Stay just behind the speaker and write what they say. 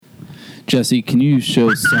Jesse, can you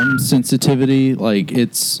show some sensitivity? Like,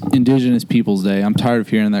 it's Indigenous Peoples Day. I'm tired of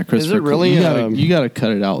hearing that, Christopher. Is it really? You gotta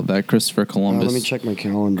cut it out with that Christopher Columbus. Let me check my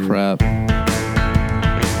calendar. Crap.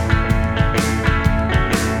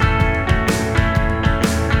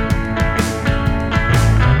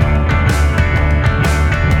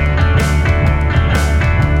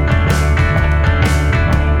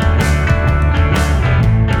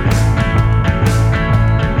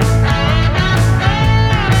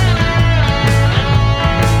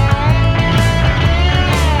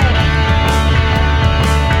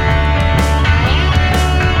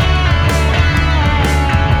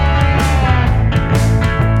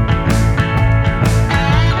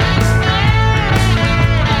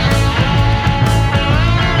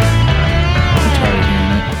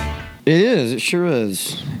 It is. It sure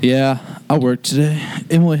is. Yeah, I worked today.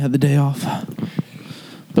 Emily had the day off.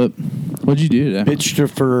 But what'd you do today?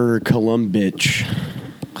 Christopher Columbus.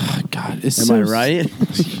 God, it's Am I right?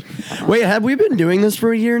 Wait, have we been doing this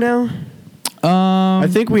for a year now? I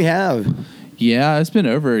think we have. Yeah, it's been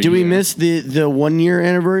over a year. Do we miss the 1 year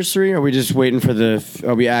anniversary? Or are we just waiting for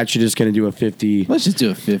are we actually just going to do a 50? Let's just do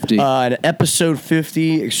a 50. An episode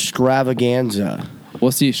 50 extravaganza.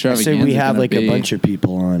 What's the extravaganza? I say we have gonna like be? a bunch of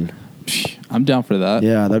people on. I'm down for that.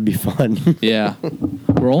 Yeah, that'd be fun. Yeah.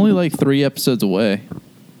 We're only like 3 episodes away.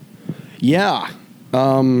 Yeah.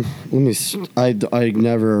 Let me. I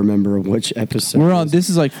never remember which episode. We're on. This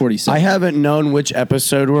is like 47. I haven't known which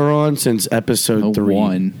episode we're on since episode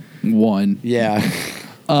 3. One. Yeah.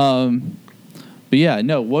 But yeah,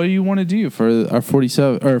 no. What do you want to do for our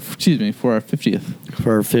 47? Or excuse me, for our 50th?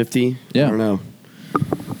 For our 50? Yeah. I don't know.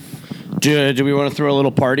 Do we want to throw a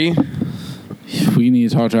little party? We need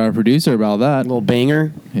to talk to our producer about that. A little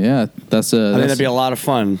banger? Yeah, I think that'd be a lot of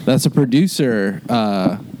fun. That's a producer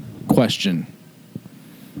question.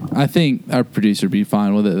 I think our producer would be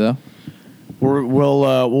fine with it, though.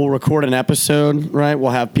 We'll record an episode, right?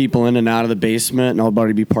 We'll have people in and out of the basement, and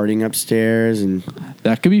everybody be partying upstairs, and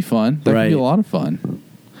that could be fun. That could be a lot of fun.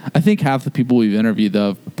 I think half the people we've interviewed, though,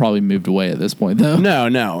 have probably moved away at this point, though. No.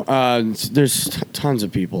 There's tons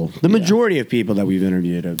of people. The majority of people that we've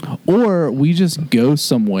interviewed. Or we just go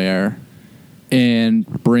somewhere and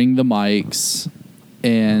bring the mics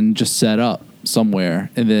and just set up somewhere,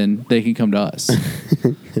 and then they can come to us.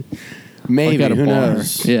 Maybe, like at a who bar.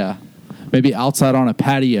 knows? Yeah. Maybe outside on a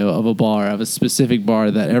patio of a bar, of a specific bar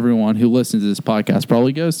that everyone who listens to this podcast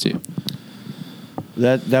probably goes to.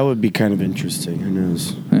 That would be kind of interesting. Who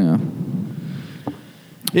knows? Yeah.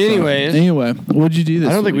 Anyway, what'd you do this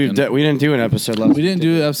week? I don't think we didn't do an episode last week. We didn't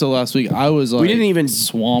do an episode last week. I was like, we didn't even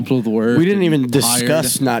swamped with work. We didn't even tired.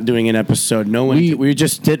 discuss not doing an episode. No one. We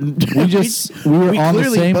just didn't. We were on the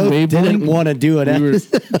same wavelength. Didn't want to do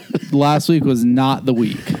it. Last week was not the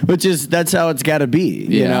week. That's how it's got to be.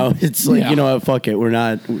 You know, it's like you know what? Fuck it. We're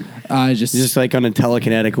not. I just like on a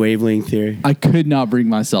telekinetic wavelength here. I could not bring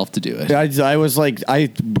myself to do it. I was like, I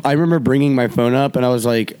remember bringing my phone up, and I was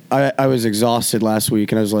like, I was exhausted last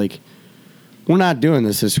week, and I was like, we're not doing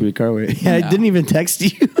this week, are we? No. I didn't even text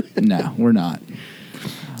you. No, we're not.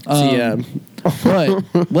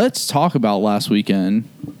 But let's talk about last weekend.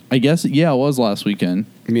 I guess, it was last weekend.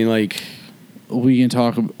 I mean, like, we can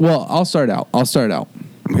talk. Well, I'll start out.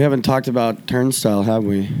 We haven't talked about Turnstile, have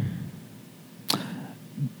we?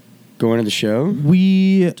 Going to the show?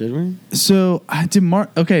 Did we? So I did.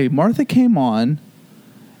 Martha came on,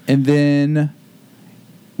 and then.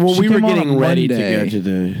 Well, we were getting ready to go to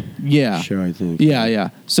the show, I think. Yeah.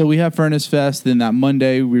 So we have Furnace Fest. Then that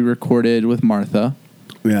Monday we recorded with Martha.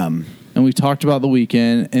 Yeah. And we talked about the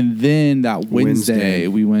weekend. And then that Wednesday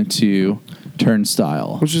we went to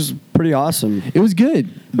Turnstile, which is pretty awesome. It was good.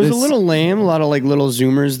 It was a little lame. A lot of like little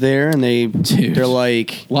Zoomers there, and they're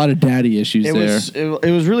like a lot of daddy issues there.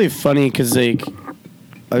 It was really funny because like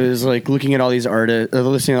I was like looking at all these artists,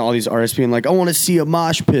 listening to all these artists being like, I want to see a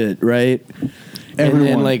mosh pit, right? Everyone. And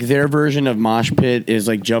then like their version of mosh pit is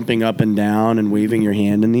like jumping up and down and waving your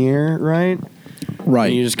hand in the air, right? Right.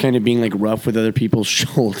 And you're just kind of being like rough with other people's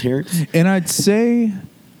shoulders. And I'd say,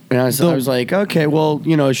 and I was like, okay, well,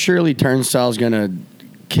 you know, surely Turnstile's gonna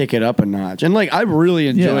kick it up a notch. And like I really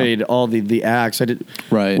enjoyed all the acts. I did.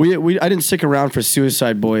 Right. I didn't stick around for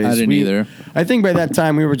Suicide Boys. I didn't either. I think by that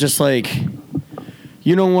time we were just like,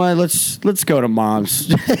 you know what? Let's go to Mom's.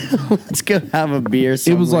 Let's go have a beer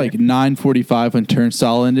somewhere. It was like 9:45 when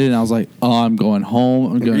Turnstile ended, and I was like, "Oh, I'm going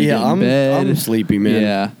home. I'm going to get in bed. I'm sleepy, man.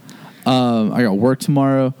 Yeah, I got work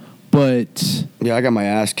tomorrow, but yeah, I got my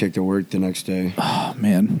ass kicked at work the next day. Oh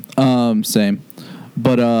man, same.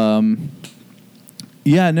 But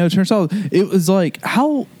yeah, no, Turnstile. It was like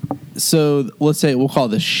how so let's say we'll call it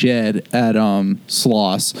the shed at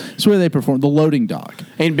Sloss. It's where they perform the loading dock.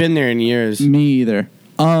 Ain't been there in years. Me either.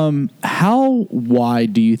 How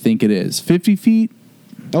wide do you think it is? 50 feet?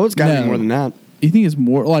 Oh, it's got to No. be more than that. You think it's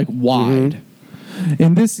more like wide?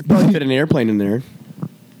 And this, Probably fit an airplane in there.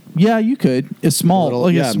 yeah, you could. It's small, Little-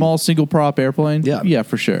 like yeah. a small single prop airplane. Yeah. yeah,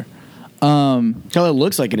 for sure. Hell, it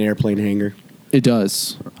looks like an airplane hangar. It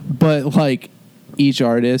does, but like each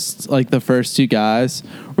artist, like the first two guys,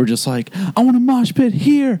 were just like, "I want a mosh pit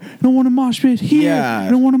here, and I want a mosh pit here, Yeah.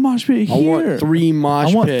 and I want a mosh pit I here." want 3 mosh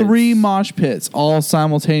pits. I want 3 mosh pits all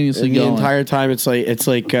simultaneously And the going. entire time, it's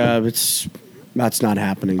that's not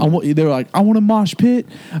happening. They were like, "I want a mosh pit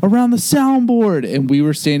around the soundboard," and we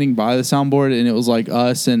were standing by the soundboard, and it was like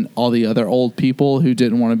us and all the other old people who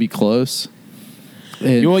didn't want to be close.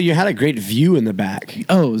 And, Well, you had a great view in the back.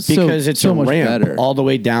 oh, Because it's so a much ramp better. all the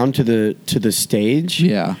way down to the stage.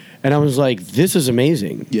 Yeah. And I was like, this is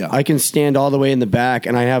amazing. Yeah. I can stand all the way in the back,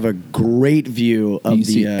 and I have a great view of You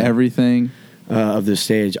see everything. of the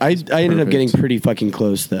stage. I ended up perfect. getting pretty fucking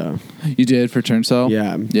close, though. You did for Turnstile?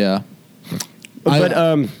 Yeah. Yeah. But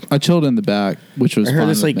I chilled in the back, which was I heard fine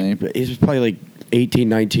this with like me. he was probably like 18,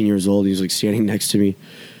 19 years old. He was like standing next to me.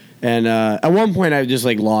 And at one point, I just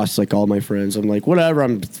like lost like all my friends. I'm like, whatever.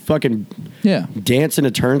 I'm fucking Yeah. dancing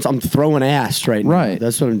to turns. I'm throwing ass right now. Right.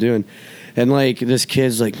 That's what I'm doing. And like this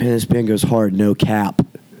kid's like, man, this band goes hard, no cap.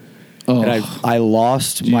 Oh, And I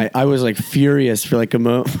lost my. I was like furious for like a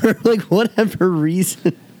moment for like whatever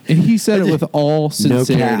reason. and he said it with all No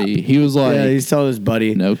sincerity. cap. He was like, Yeah, he's telling his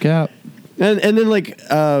buddy. no cap. And then like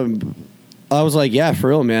I was like, yeah, for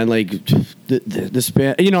real, man. Like this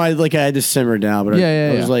band, you know, I had to simmer down, but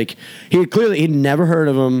I was like, he'd never heard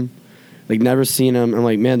of him, like never seen him. I'm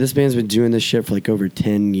like, man, this band's been doing this shit for like over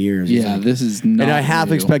 10 years. He's Yeah, like- this is not. and I half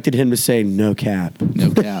new. expected him to say no cap. No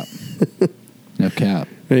cap. No cap.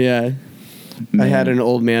 But yeah, I had an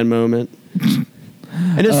old man moment,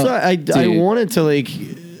 and it's I dude. wanted to like.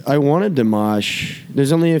 I wanted to mosh.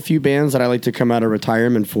 There's only a few bands that I like to come out of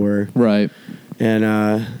retirement for, Right. and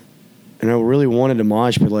I really wanted to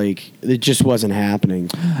mosh, but like it just wasn't happening.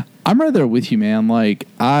 I'm right there with you, man. Like,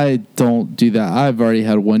 I don't do that. I've already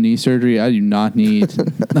had 1 knee surgery. I do not need.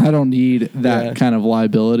 I don't need that Yeah. kind of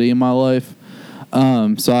liability in my life.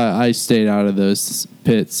 So I stayed out of those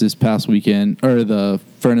pits this past weekend, or the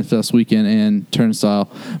Furnace Fest weekend and Turnstile.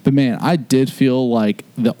 But man, I did feel like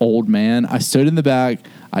the old man. I stood in the back.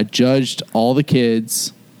 I judged all the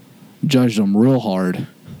kids, judged them real hard,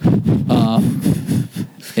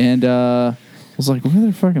 and was like, "Where are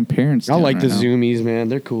their fucking parents?" I doing like right the now? Zoomies, man.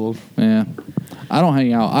 They're cool. Yeah, I don't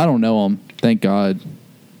hang out. I don't know them. Thank God.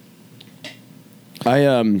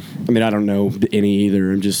 I mean, I don't know any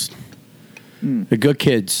either. I'm just the good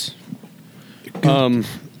kids. And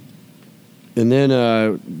then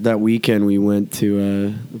that weekend we went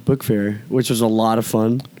to the book fair, which was a lot of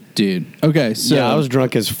fun. Dude. Okay, so yeah, I was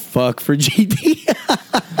drunk as fuck for GP.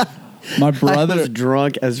 my I brother was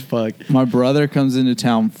drunk as fuck. my brother comes into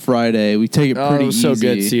town Friday. We take it pretty it was so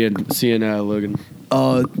good easy. seeing Logan.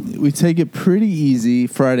 We take it pretty easy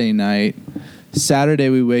Friday night. Saturday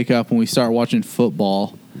we wake up and we start watching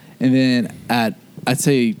football. And then at I'd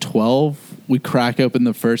say 12, we crack open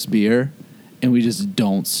the first beer and we just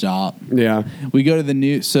don't stop. Yeah, We go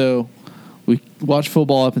to we watch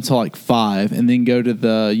football up until like 5 and then go to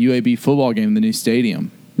the UAB football game in the new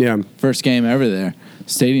stadium. yeah. First game ever there.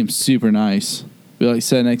 Stadium's super nice. We like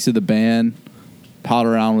sat next to the band, piled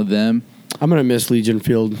around with them. I'm gonna miss Legion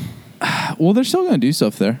Field, Well, they're still going to do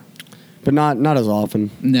stuff there. but not as often.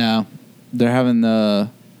 No. They're having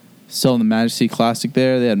selling the Majesty Classic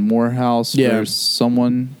there. They had Morehouse Yeah. or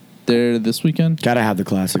someone there this weekend. Gotta have the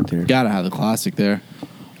classic there. Gotta have the Classic there.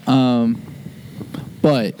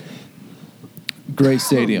 But great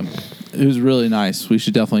stadium. It was really nice. We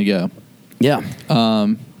should definitely go. Yeah,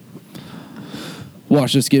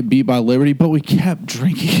 Watch us get beat by Liberty, but we kept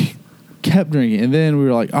drinking. And then we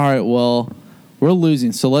were like, all right, well, we're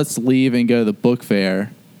losing, so let's leave and go to the book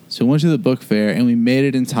fair. So we went to the book fair, and we made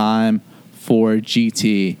it in time for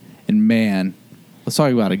GT. And man, let's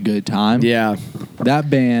talk about a good time. yeah. That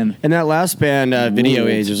band, And that last band, Video ruled.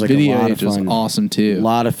 Age, was like Video a lot Age of was fun. awesome too. A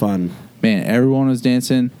lot of fun. Man, everyone was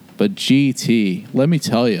dancing, but GT, let me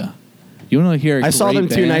tell you, you want to hear a I saw great them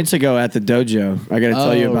 2 band? nights ago at the dojo. I got to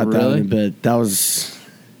tell you Oh, about that really? in a bit. That was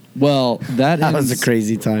Well, that was ends- a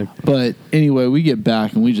crazy time. But anyway, we get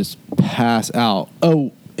back and we just pass out.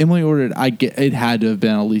 Oh, Emily ordered. It had to have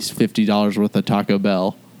been at least $50 worth of Taco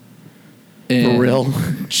Bell. And For real?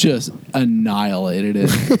 just annihilated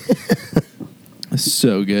it.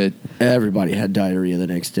 So good. Everybody had diarrhea the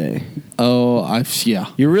next day. Oh, Yeah.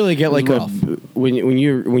 You really get like rough. when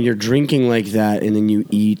you're drinking like that, and then you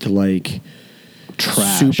eat like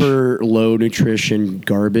Trash. super low nutrition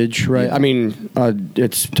garbage, right? Yeah. I mean,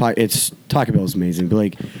 it's Taco Bell is amazing, but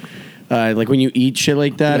like when you eat shit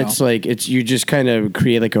like that, Yeah. it's like you just kind of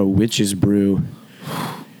create like a witch's brew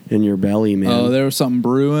in your belly, man. Oh, there was something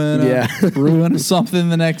brewing. Yeah. Brewing something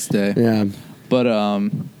the next day. Yeah. But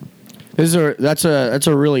That's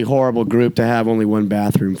a really horrible group to have only one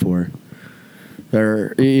bathroom for. You know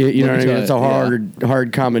what I mean? It's a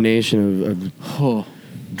hard combination of oh,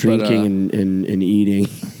 drinking and eating.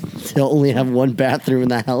 They only have one bathroom in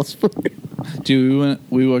the house. dude,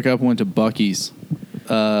 we woke up and went to Buc-ee's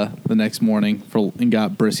the next morning and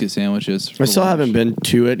got brisket sandwiches. I still haven't been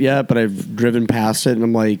to it yet, but I've driven past it, and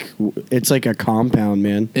I'm like, it's like a compound,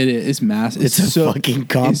 man. It's massive. It's a fucking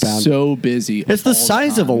compound. It's so busy. It's the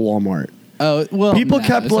size of a Walmart. Oh well, People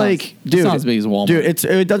kept it's like, not, dude, it's not as big as Walmart. Dude,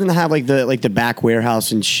 it doesn't have like the back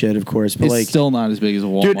warehouse and shit, of course, but it's like still not as big as a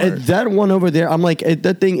Walmart. dude, that one over there, I'm like,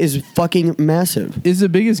 that thing is fucking massive. It's the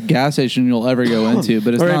biggest gas station you'll ever go into,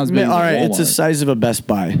 but it's not as big as a Walmart. It's the size of a Best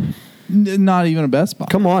Buy. Not even a Best Buy.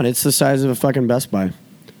 Come on, it's the size of a fucking Best Buy.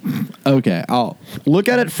 Okay, I'll Look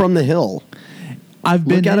at it from the hill.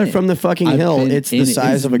 Look at it from the fucking hill. It's the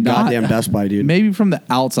size of a goddamn Best Buy, dude. Maybe from the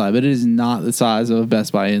outside, but it is not the size of a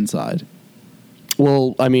Best Buy inside.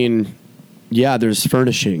 Well, I mean, yeah, there's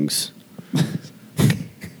furnishings.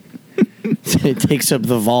 It takes up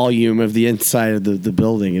the volume of the inside of the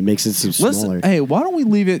building. It makes it seem smaller. Listen, hey, why don't we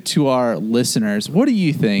leave it to our listeners? What do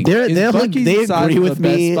you think? They Buc-ee's the size agree of with a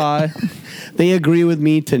me. Best Buy? They agree with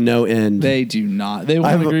me to no end. They do not. They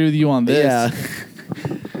won't agree with you on this. Yeah.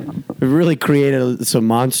 We've really created some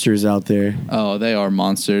monsters out there. Oh, they are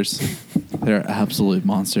monsters. They're absolute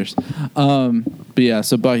monsters. But yeah,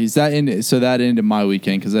 so Buc-ee's that ended my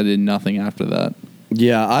weekend because I did nothing after that.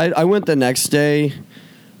 Yeah, I went the next day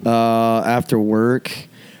after work,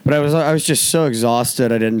 but I was just so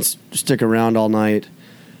exhausted I didn't stick around all night.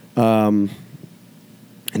 And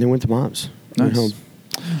then went to Mom's. Went Nice. home.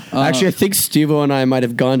 Actually, I think Steve-O and I might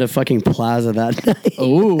have gone to fucking Plaza that night.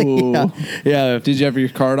 Oh, yeah. Did you have your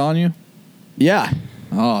card on you? Yeah.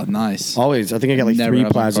 Oh, nice. Always. I think I got like Never 3 have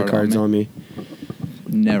my Plaza card cards on me.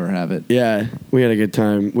 Never have it. Yeah, we had a good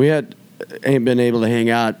time. Ain't been able to hang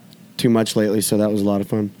out too much lately, so that was a lot of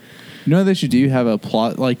fun. You know what they should do? Have a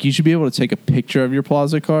plot. Like you should be able to take a picture of your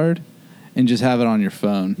Plaza card and just have it on your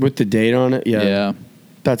phone. With the date on it? Yeah. Yeah.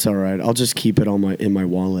 That's all right. I'll just keep it in my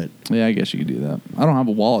wallet. Yeah, I guess you could do that. I don't have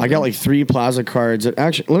a wallet. I got like 3 Plaza cards.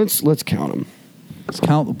 Actually, let's count them. Let's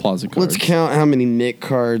count the Plaza cards. Let's count how many Nick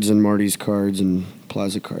cards and Marty's cards and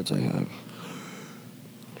Plaza cards I have.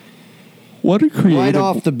 What a creative. Right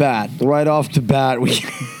off the bat, we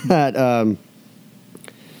got all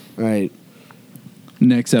right.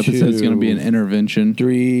 Next episode's going to be an intervention.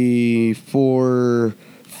 3, 4,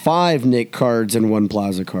 5 Nick cards and 1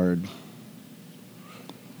 Plaza card.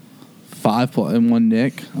 5 and 1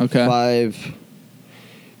 Nick. Okay. 5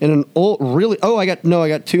 and an old I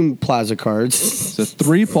got 2 Plaza cards. So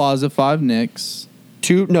 3 Plaza, 5 Nicks.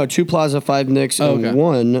 2 Plaza, 5 Nicks, and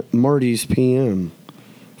 1 Marty's PM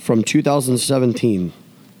from 2017.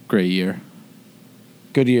 Great year.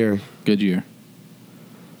 Good year. Good year.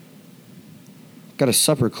 Got a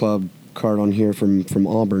Supper Club card on here from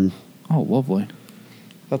Auburn. Oh, lovely.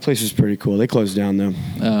 That place is pretty cool. They closed down though.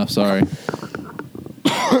 Oh, sorry.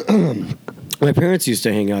 My parents used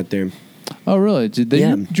to hang out there. Oh, really? Did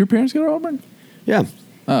Yeah. Did your parents go to Auburn? Yeah,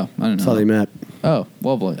 Oh, I didn't know. that's how they met. Oh,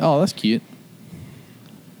 lovely. Oh, that's cute.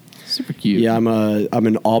 Super cute. Yeah, I'm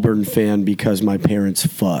an Auburn fan because my parents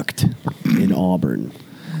fucked in Auburn.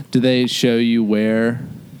 Did they show you where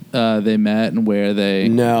they met and where they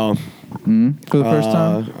No, for the first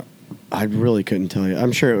time? I really couldn't tell you.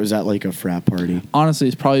 I'm sure it was at like a frat party. Honestly,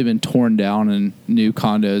 it's probably been torn down and new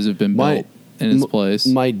condos have been built in its place.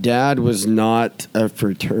 My dad was not a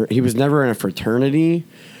he was never in a fraternity,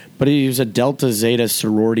 but he was a Delta Zeta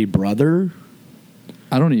sorority brother.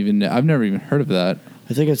 I don't even know. I've never even heard of that.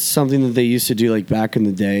 I think it's something that they used to do like back in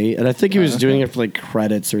the day, and I think he was doing it for like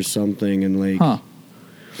credits or something. And like, Huh.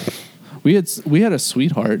 We had a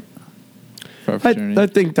sweetheart for our fraternity. I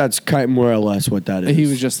think that's kind of more or less what that is. He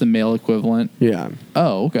was just the male equivalent. Yeah,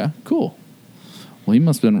 Oh, okay. Cool. Well, he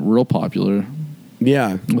must have been real popular.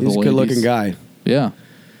 yeah. the He's a good looking ladies. guy. Yeah.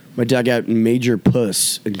 My dad got major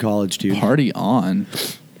puss in college, dude. Party on.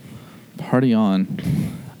 Party on.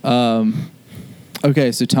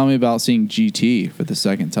 Okay, so tell me about seeing GT for the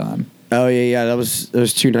second time. Oh yeah. That was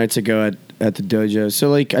 2 nights ago at the dojo.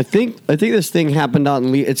 So like I think this thing happened out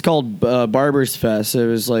in it's called Barbers Fest. It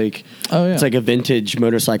was like Oh, yeah. it's like a vintage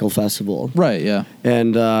motorcycle festival. Right, yeah.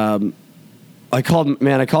 And I called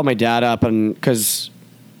my dad up because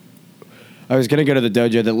I was gonna go to the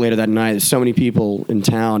dojo later that night. There's so many people in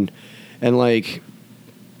town, and like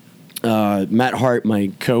Matt Hart,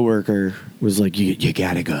 my coworker, was like, "You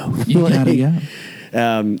gotta go. You gotta go."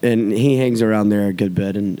 And he hangs around there a good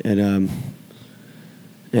bit, and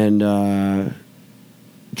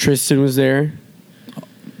Tristan was there,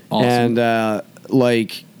 Awesome. and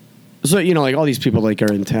like. So, like all these people like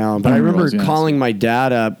are in town, but I remember calling my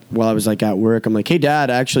dad up while I was like at work. I'm like, "Hey Dad,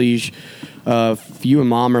 actually, if you and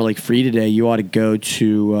Mom are like free today, you ought to go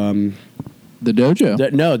to the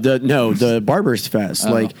dojo." The Barbers Fest.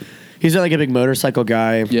 Oh. Like he's like a big motorcycle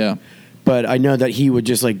guy. Yeah. But I know that he would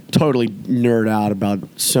just like totally nerd out about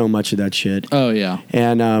so much of that shit. Oh yeah.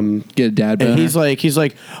 And get a dad boner. And he's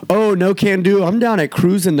like, "Oh, no can do. I'm down at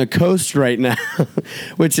Cruising the Coast right now,"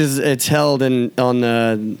 which is it's held on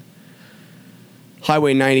the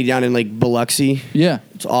Highway 90 down in like Biloxi. Yeah.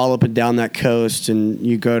 It's all up and down that coast, and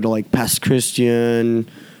you go to like Pass Christian,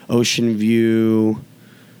 Ocean View,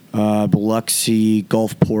 Biloxi,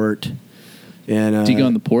 Gulfport, and do you go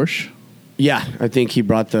in the Porsche? Yeah, I think he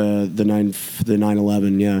brought the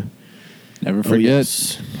 911. Yeah, Never forget.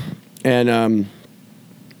 Yes. And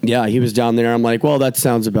yeah, he was down there. I'm like, well, that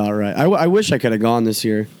sounds about right. I wish I could have gone this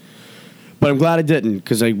year. But I'm glad I didn't,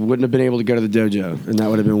 because I wouldn't have been able to go to the dojo, and that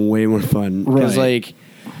would have been way more fun. Because Right.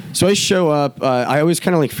 so I show up. I always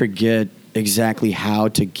kind of like forget exactly how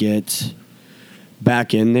to get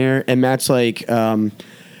back in there. And Matt's like,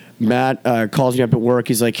 Matt calls me up at work.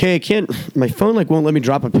 He's like, "Hey, I can't. My phone like won't let me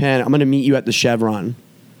drop a pen. I'm going to meet you at the Chevron."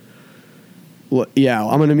 Well, yeah,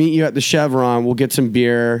 I'm going to meet you at the Chevron. We'll get some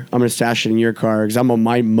beer. I'm going to stash it in your car because I'm on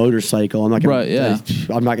my motorcycle. I'm not going Right, yeah.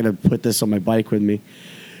 I'm not going to put this on my bike with me.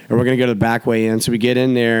 And we're going to go to the back way in. So we get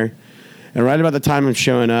in there, and right about the time I'm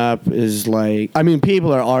showing up is like, I mean,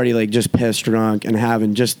 people are already like just pissed drunk and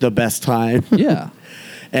having just the best time. Yeah.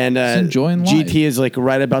 And Just enjoying life. GT is like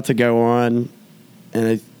right about to go on,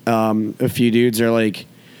 and a few dudes are like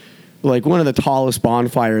one of the tallest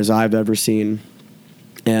bonfires I've ever seen.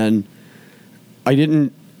 And I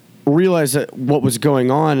didn't realize that what was going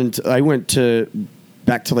on until I went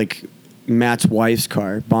back to like Matt's wife's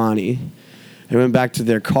car, Bonnie. I went back to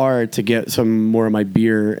their car to get some more of my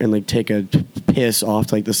beer and like take a piss off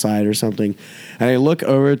to like the side or something. And I look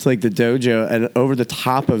over to like the dojo, and over the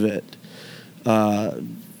top of it,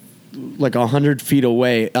 like 100 feet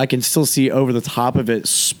away, I can still see over the top of it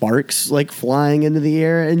sparks like flying into the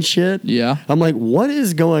air and shit. Yeah. I'm like, what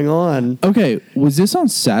is going on? Okay, was this on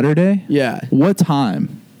Saturday? Yeah. What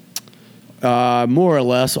time? More or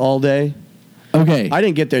less all day. Okay. I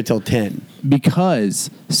didn't get there till 10. Because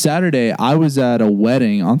Saturday I was at a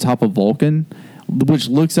wedding on top of Vulcan, which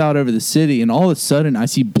looks out over the city, and all of a sudden I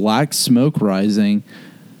see black smoke rising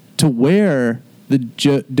to where the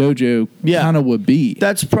dojo kind of would be.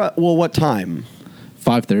 That's well, what time?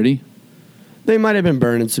 5:30. They might have been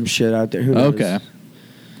burning some shit out there. Who knows? Okay.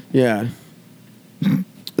 Yeah.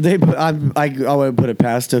 I would put it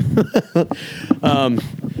past him.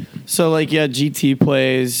 So like, yeah, GT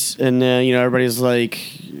plays, and then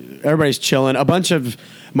everybody's chilling. A bunch of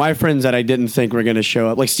my friends that I didn't think were gonna show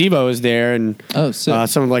up, like Steve-O was there, and sick.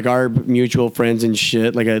 some of like our mutual friends and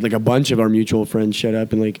shit. Like a bunch of our mutual friends showed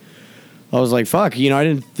up, and like I was like, fuck, I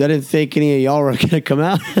didn't think any of y'all were gonna come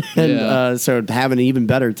out, and so having an even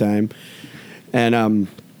better time. And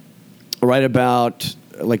right about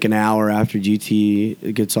like an hour after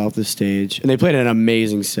GT gets off the stage, and they played an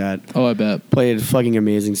amazing set. Oh, I bet. Played a fucking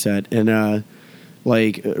amazing set. And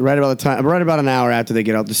right about an hour after they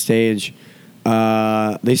get off the stage,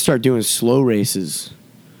 they start doing slow races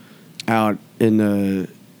out on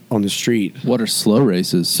the street. What are slow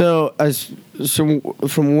races? So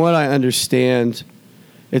from what I understand,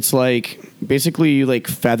 it's like basically you like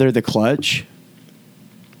feather the clutch.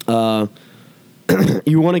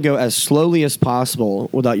 You want to go as slowly as possible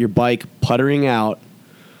without your bike puttering out,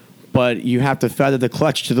 but you have to feather the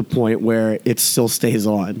clutch to the point where it still stays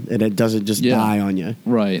on and it doesn't just die on you.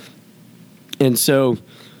 Right. And so,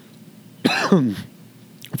 from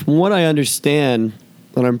what I understand,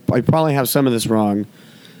 and I probably have some of this wrong,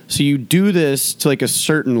 so you do this to like a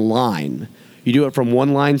certain line. You do it from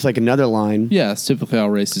one line to like another line. Yeah, that's typically how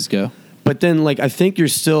races go. But then, like, I think you're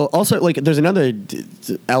still also like. There's another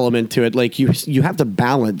element to it. Like, you have to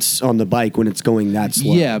balance on the bike when it's going that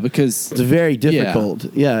slow. Yeah, because it's very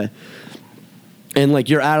difficult. Yeah. And like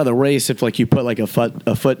you're out of the race if like you put like a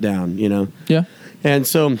foot down. Yeah. And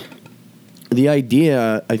so, the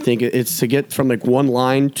idea I think it's to get from like one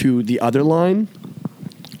line to the other line.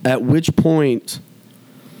 At which point,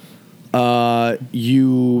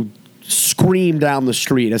 you scream down the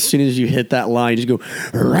street as soon as you hit that line. Just go,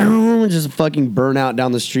 and just fucking burn out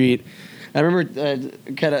down the street. I remember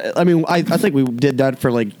I think we did that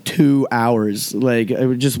for like 2 hours. Like I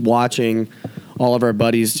was just watching all of our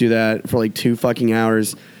buddies do that for like 2 fucking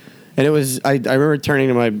hours. And it was, I remember turning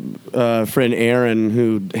to my friend Aaron,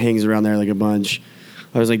 who hangs around there like a bunch.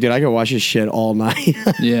 I was like, dude, I could watch this shit all night.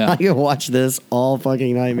 Yeah. I could watch this all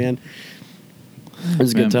fucking night, man. It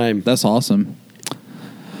was a good time. That's awesome.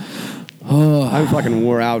 I fucking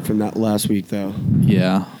wore out from that last week, though.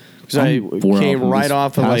 Yeah. Because I came right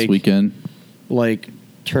off of like weekend. Like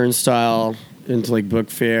Turnstile into like Book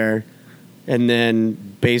Fair. And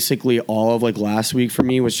then basically all of like last week for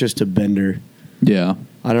me was just a bender. Yeah.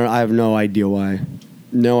 I have no idea why.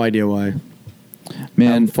 No idea why.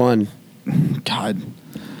 Man, fun. God,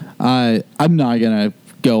 I'm not gonna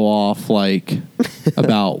go off like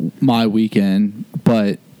about my weekend,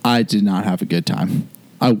 but I did not have a good time.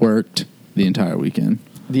 I worked the entire weekend.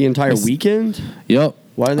 The entire weekend? Yep.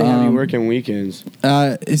 Why do they have you working weekends?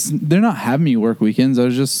 They're not having me work weekends. I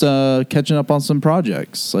was just catching up on some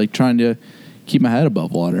projects, like trying to keep my head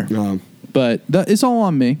above water. But it's all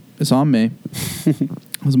on me. It's on me.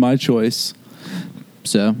 It was my choice.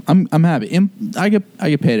 So I'm happy. And I get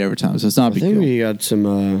paid every time, so it's not a big deal. I think we got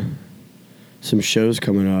some shows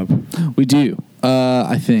coming up. We do.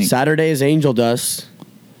 I think Saturday is Angel Dust.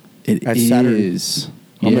 It is. Saturday.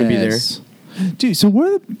 I'm gonna be there, dude.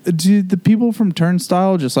 So do the people from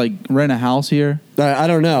Turnstile just like rent a house here? I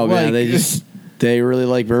don't know, man. They really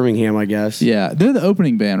like Birmingham, I guess. Yeah, they're the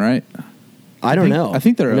opening band, right? I don't know. I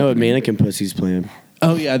think they're. No, Mannequin Pussy's playing.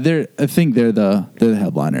 Oh yeah, I think they're the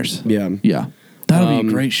headliners. Yeah. That'll be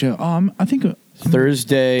a great show. I think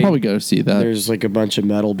Thursday. Probably go see that. There's like a bunch of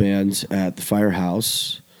metal bands at the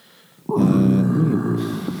Firehouse.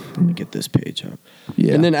 Let me get this page up.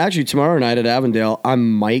 Yeah. And then actually tomorrow night at Avondale, I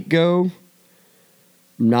might go.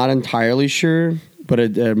 Not entirely sure, but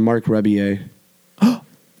at Mark Rebier.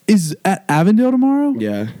 Is at Avondale tomorrow?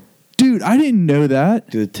 Yeah. Dude, I didn't know that.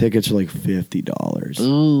 Dude, the tickets are like $50.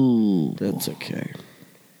 Ooh. That's okay.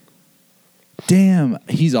 Damn,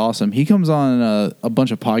 he's awesome. He comes on a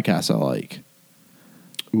bunch of podcasts I like.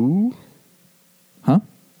 Ooh. Huh?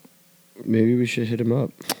 Maybe we should hit him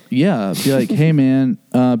up. Yeah, be like, hey man,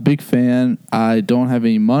 big fan. I don't have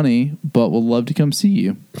any money, but would love to come see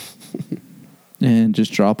you. And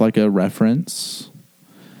just drop like a reference.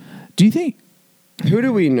 Do you think... Who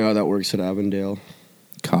do we know that works at Avondale?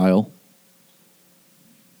 Kyle.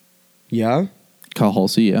 Yeah? Kyle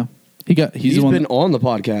Halsey, yeah. He's the one been on the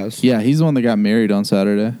podcast. Yeah, he's the one that got married on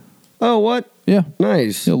Saturday. Oh, what? Yeah.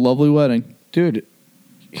 Nice. A lovely wedding. Dude,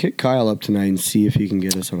 hit Kyle up tonight and see if he can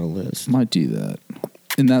get us on a list. Might do that.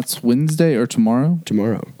 And that's Wednesday or tomorrow?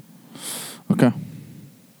 Tomorrow. Okay.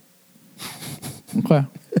 Okay.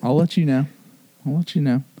 I'll let you know.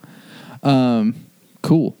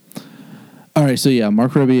 Cool. All right, so yeah,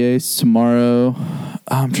 Mark Rebier's tomorrow.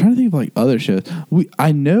 I'm trying to think of like other shows.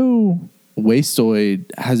 I know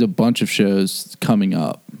Wastoid has a bunch of shows coming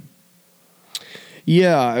up.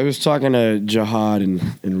 Yeah, I was talking to Jihad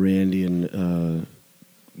and Randy and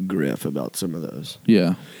Griff about some of those.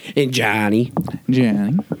 Yeah. And Johnny.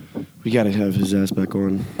 We got to have his ass back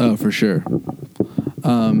on. Oh, for sure.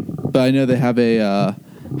 But I know they have a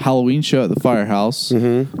Halloween show at the Firehouse.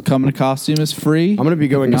 Mm-hmm. Coming to costume is free. I'm going to be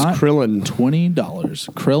going as Krillin. $20.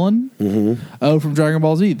 Krillin? Mm-hmm. Oh, from Dragon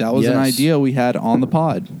Ball Z. That was an idea we had on the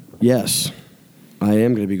pod. Yes. I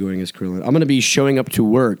am going to be going as Krillin. I'm going to be showing up to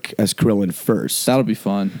work as Krillin first. That'll be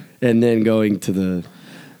fun. And then going to the...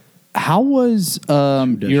 How was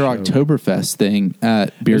your Oktoberfest thing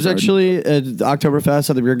at Beer Garden? It was actually... Oktoberfest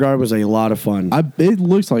at the Beer Garden was a lot of fun. It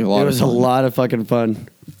looks like a lot of fun. It was a lot of fucking fun.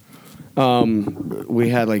 We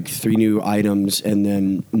had like 3 new items and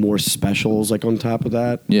then more specials like on top of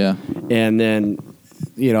that. Yeah. And then,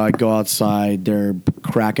 I'd go outside. They're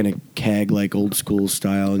cracking a keg like old school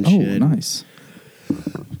style and shit. Oh, nice.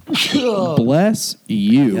 Bless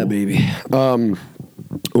you. Yeah, baby.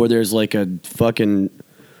 Or there's like a fucking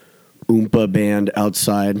Oompa band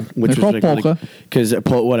outside, which they're was called polka. Because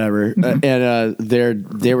whatever, and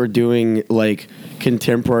they were doing like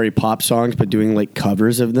contemporary pop songs, but doing like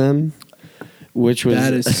covers of them, which was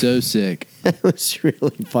that is so sick. It was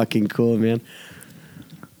really fucking cool, man.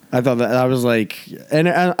 I thought that I was like, and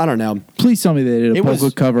I don't know. Please tell me they did a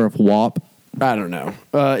polka cover of WAP. I don't know.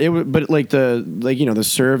 It was, but like the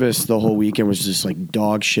service the whole weekend was just like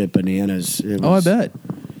dog shit bananas. I bet.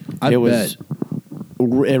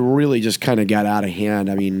 It really just kind of got out of hand.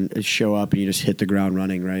 I mean, show up and you just hit the ground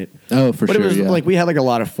running, right? Oh, for sure. But it was yeah. like we had like a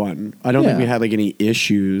lot of fun. I don't think we had like any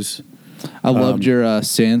issues. I loved your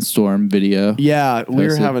Sandstorm video. Yeah, we were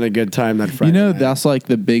Posted. having a good time that Friday. You know, night. that's like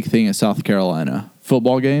the big thing at South Carolina.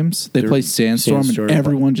 Football games, they play Sandstorm, and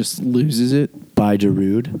everyone just loses it. By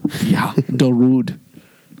Darude. Yeah, Darude.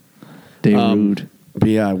 Darude. But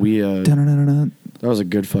yeah, we Dun-dun-dun-dun. that was a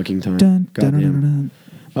good fucking time. Dun, Goddamn.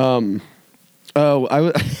 dun-dun-dun-dun.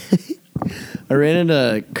 I ran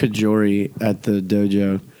into Kajori at the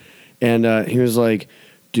dojo, and he was like,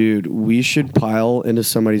 "Dude, we should pile into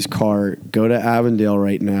somebody's car, go to Avondale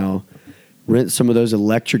right now, rent some of those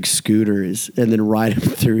electric scooters, and then ride them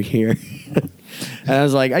through here." And I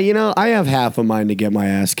was like, I have half a mind to get my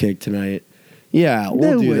ass kicked tonight. Yeah,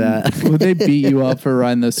 we'll do that. Would they beat you up for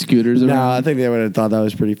riding those scooters around? No, I think they would have thought that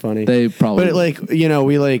was pretty funny. They probably But like,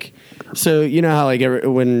 we like, so you know how like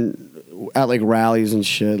when at like rallies and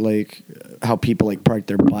shit, like how people like park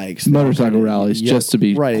their bikes, motorcycle rallies, just to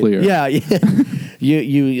be clear. Yeah, yeah.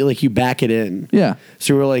 you back it in. Yeah.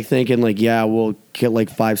 So we're like thinking like, yeah, we'll get like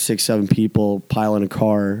 5, 6, 7 people, pile in a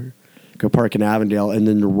car, go park in Avondale, and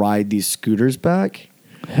then ride these scooters back.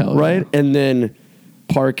 Hell right, yeah. and then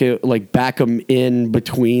park it like back them in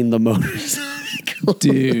between the motorcycles,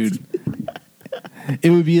 dude.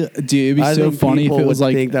 It'd be so funny if it was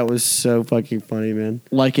like, I think that was so fucking funny, man.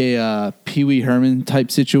 Like a Pee Wee Herman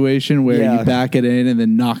type situation where you back it in and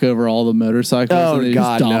then knock over all the motorcycles. Oh and they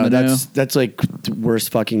god, just no, domino. that's like the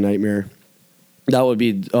worst fucking nightmare. That would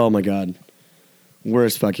be, oh my god,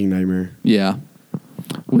 worst fucking nightmare. Yeah,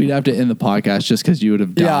 we'd have to end the podcast just because you would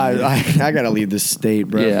have died. Yeah, I gotta leave this state,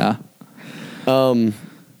 bro. Yeah.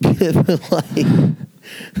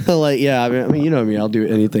 Like, yeah, I mean, you know me, I'll do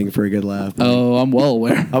anything for a good laugh. Oh, I'm well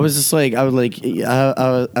aware. I was like, man,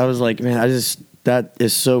 that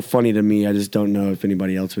is so funny to me. I just don't know if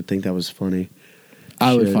anybody else would think that was funny.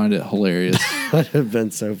 I would find it hilarious. That would have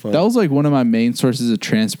been so funny. That was like one of my main sources of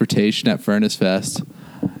transportation at Furnace Fest.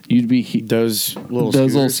 You'd be those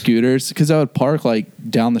little scooters, because I would park like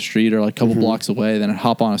down the street or like a couple blocks away, then I'd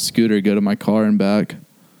hop on a scooter, go to my car and back.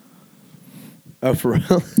 Oh, for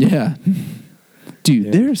real? Yeah.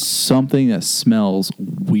 Dude, there's something that smells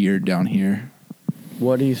weird down here.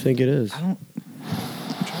 What do you think it is? I don't.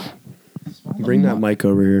 Bring that mic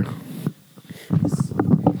over here.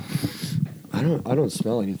 I don't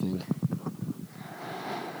smell anything.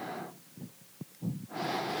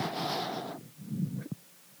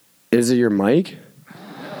 Is it your mic?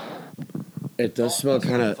 It does smell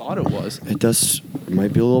kind of. I thought it was. It does. It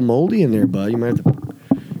might be a little moldy in there, bud. You might have to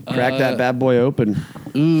crack that bad boy open.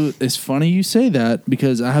 Ooh, it's funny you say that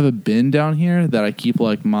because I have a bin down here that I keep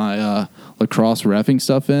like my lacrosse reffing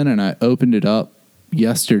stuff in, and I opened it up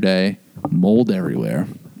yesterday. Mold everywhere.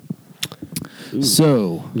 Ooh.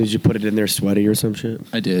 So did you put it in there sweaty or some shit?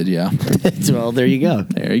 I did, yeah. Well, there you go.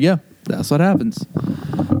 There you go. That's what happens.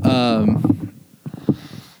 I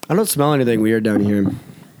don't smell anything weird down here.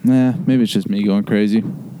 Nah, maybe it's just me going crazy.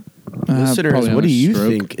 Listeners, what do you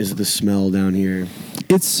think is the smell down here?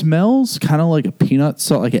 It smells kind of like a peanut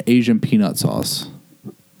sauce, like an Asian peanut sauce.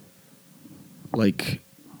 Like,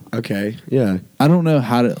 okay, yeah. I don't know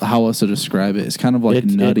how else to describe it. It's kind of like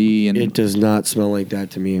nutty, and it does not smell like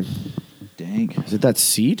that to me. Dang, is it that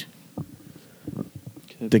seat?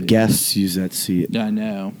 The guests use that seat. Yeah, I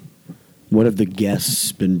know. What have the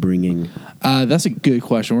guests been bringing? That's a good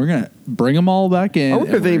question. We're gonna bring them all back in. I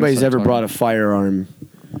wonder if anybody's ever brought a firearm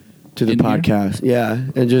to the podcast. Here? Yeah,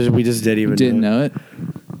 and we just didn't know it.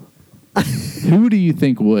 Who do you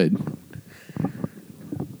think would?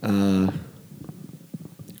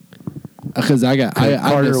 Because I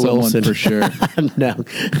Carter Wilson for sure. No,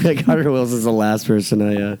 Carter Wilson's the last person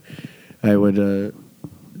I would.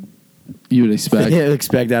 You would expect? Yeah,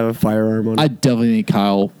 expect to have a firearm on. I definitely think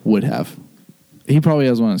Kyle would have. He probably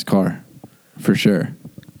has one in his car, for sure.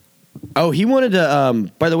 Oh, he wanted to.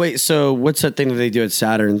 By the way, so what's that thing that they do at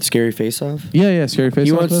Saturn? Scary Face Off. Yeah, Scary Face Off.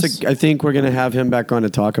 He wants to. I think we're gonna have him back on to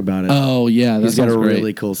talk about it. Oh yeah, he's got a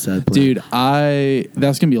really cool set plan. Dude.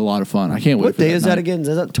 That's gonna be a lot of fun. I can't wait. What day is that again?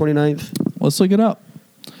 Is that 29th? Let's look it up.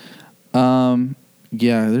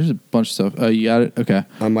 Yeah, there's a bunch of stuff. Oh, you got it. Okay.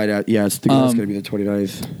 I might. Yeah, it's gonna be the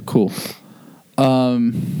 29th. Cool.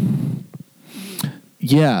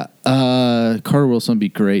 Yeah, Carter Wilson would be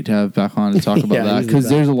great to have back on to talk about that because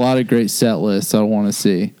there's a lot of great set lists I want to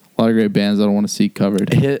see. A lot of great bands I want to see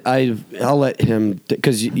covered. I'll let him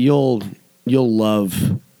because you'll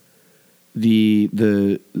love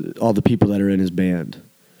the all the people that are in his band.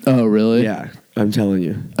 Oh, really? Yeah, I'm telling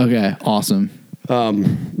you. Okay, awesome. But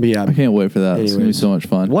yeah, I can't wait for that. Anyways, it's gonna be so much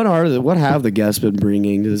fun. What have the guests been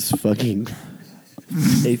bringing to this fucking?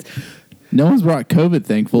 No one's brought COVID,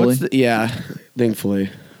 thankfully. Thankfully.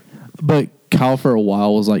 But Kyle for a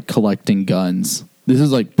while was like collecting guns. This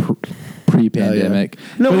is like pre-pandemic.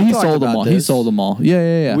 No, but we he talked sold them about all. He this. sold them all.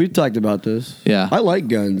 Yeah. We've talked about this. Yeah. I like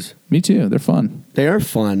guns. Me too. They're fun. They are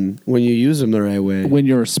fun when you use them the right way. When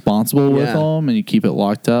you're responsible with Yeah. them and you keep it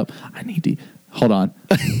locked up. I need to hold on.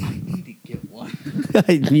 I need to get one.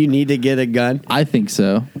 You need to get a gun. I think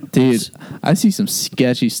so, dude. I see some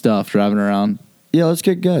sketchy stuff driving around. Yeah, let's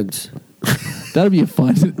get guns. That'd be a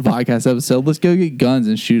fun podcast episode. Let's go get guns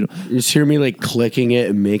and shoot them. You just hear me like clicking it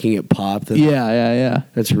and making it pop. Yeah.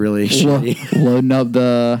 That's really Lo- shitty. Loading up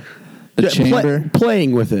the chamber.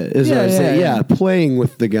 Playing with it is what I say. Yeah. Yeah, playing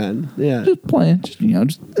with the gun. Yeah. Just playing.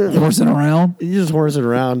 Just horsing around. You just horse it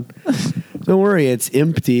around. Don't worry, it's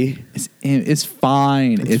empty. It's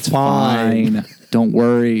fine. It's fine. fine. Don't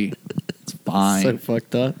worry. It's fine. So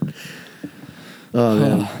fucked up. Oh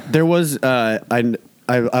man, there was I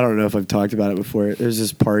don't know if I've talked about it before. There's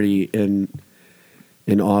this party in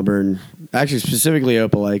Auburn, actually specifically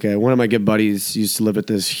Opelika. One of my good buddies used to live at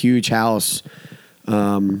this huge house.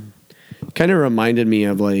 Kind of reminded me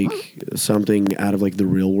of like something out of like the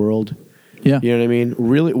real world. Yeah. You know what I mean?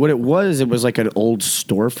 Really, what it was like an old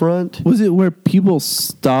storefront. Was it where people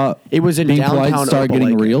stop? It was in being downtown polite, start getting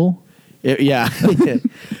Opelika. real. Yeah,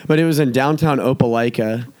 but it was in downtown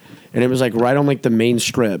Opelika, and it was like right on like the main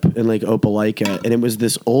strip in like Opelika, and it was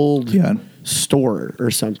this old store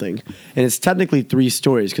or something, and it's technically 3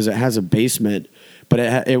 stories because it has a basement, but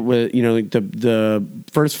it was like the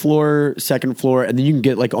first floor, second floor, and then you can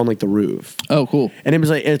get like on like the roof. Oh, cool. And it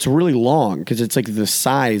was like it's really long because it's like the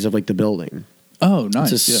size of like the building. Oh,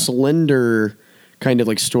 nice. It's a slender kind of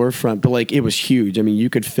like storefront, but like it was huge. I mean,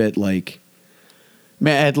 you could fit like.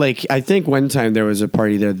 Man, I think one time there was a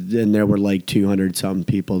party there, and there were like 200 something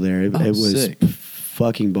people there. It was sick.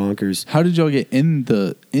 fucking bonkers. How did y'all get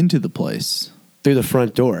into the place? Through the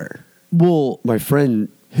front door. Well, My friend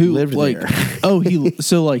who lived like? there. He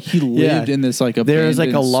lived in this like There was like a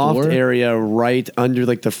abandoned loft store? area right under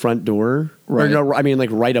like the front door. Right. Or no, I mean like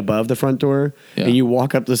right above the front door. Yeah. And you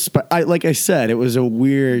walk up the like I said, it was a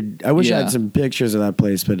weird. I wish I Yeah. had some pictures of that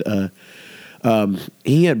place, but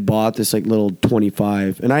he had bought this like little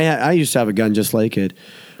 25, and I used to have a gun just like it,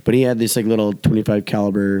 but he had this like little 25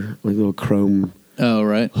 caliber like little chrome Oh,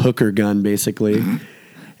 right. hooker gun basically.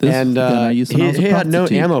 This And gun I used when I was a he had no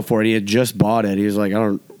prostitute. ammo for it. He had just bought it. He was like, I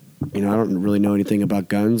don't really know anything about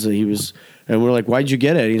guns. And we're like, why'd you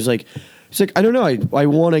get it? He's like, I don't know. I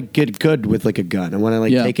want to get good with like a gun. I want to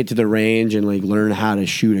like take it to the range and like learn how to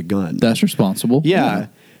shoot a gun. That's responsible. Yeah.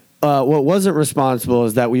 What wasn't responsible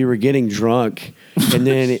is that we were getting drunk, and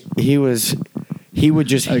then he would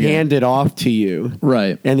just hand it off to you,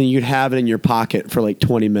 Right. and then you'd have it in your pocket for like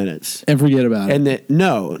 20 minutes. And forget about it. And then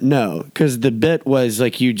no, because the bit was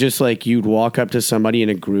like you'd walk up to somebody in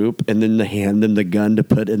a group and then hand them the gun to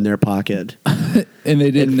put in their pocket And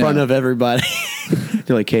they didn't in front know. of everybody.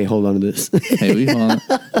 They're like, "Hey, hold on to this." Hey, we hold on.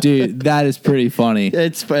 Dude, that is pretty funny.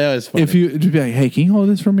 It was funny. If you'd be like, hey, can you hold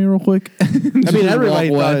this for me real quick? I mean, everybody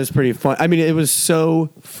walk thought away. it was pretty fun. I mean, it was so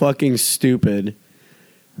fucking stupid.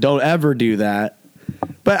 Don't ever do that.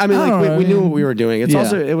 But I mean, I like don't know, we knew man. what we were doing. It's Yeah.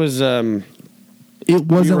 also it was It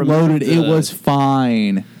wasn't removed loaded. It the- was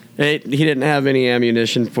fine. he didn't have any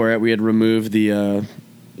ammunition for it. We had removed the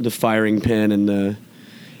firing pin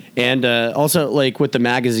and also like with the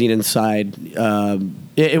magazine inside.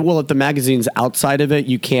 If the magazine's outside of it,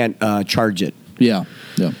 you can't charge it. Yeah.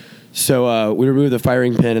 Yeah. So we removed the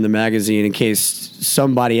firing pin in the magazine in case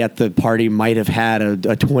somebody at the party might have had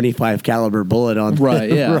a 25 caliber bullet on.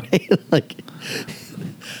 Right, yeah. right.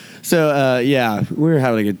 So we were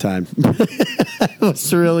having a good time. It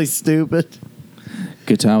was really stupid.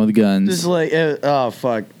 Good time with the guns. Just like oh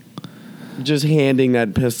fuck, just handing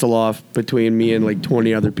that pistol off between me and like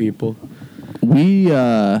 20 other people. We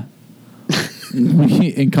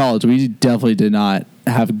in college, we definitely did not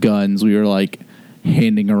have guns. We were like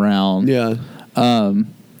handing around. Yeah.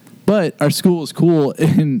 But our school was cool,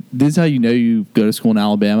 and this is how you know you go to school in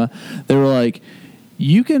Alabama. They were like,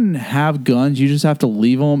 you can have guns, you just have to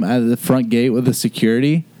leave them at the front gate with the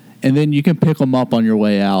security, and then you can pick them up on your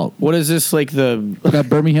way out. What is this like the? At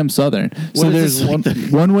Birmingham Southern. So is there's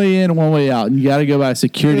this one way in, one way out, and you got to go by a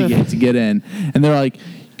security gate to get in. And they're like,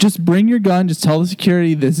 just bring your gun, just tell the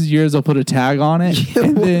security this is yours, they'll put a tag on it.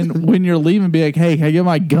 And then when you're leaving, be like, hey, can I get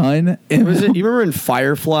my gun? And Was it? You remember in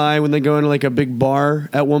Firefly when they go into like a big bar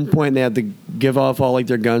at one point and they had to give off all like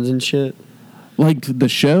their guns and shit? like the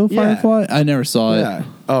show Yeah. Firefly? I never saw it. Yeah.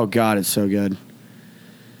 Oh god, it's so good.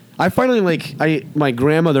 I finally my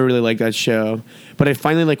grandmother really liked that show, but I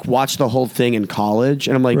finally like watched the whole thing in college,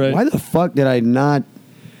 and I'm like, Right. why the fuck did I not?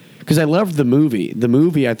 Because I loved the movie. The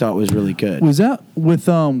movie I thought was really good. Was that with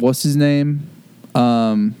what's his name?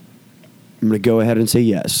 I'm gonna go ahead and say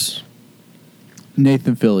yes.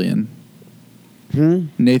 Nathan Fillion.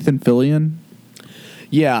 Nathan Fillion.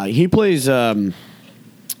 Yeah, he plays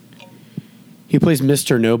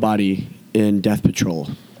Mr. Nobody in Death Patrol.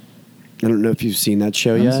 I don't know if you've seen that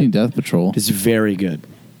show I yet. haven't seen Death Patrol. It's very good.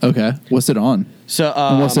 Okay, what's it on? So,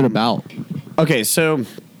 And what's it about? Okay, so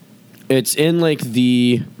it's in like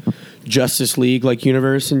the Justice League like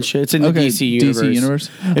universe and shit. It's in the DC universe.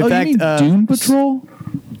 In You fact, mean Doom Patrol?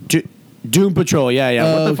 Doom Patrol. Yeah. Oh,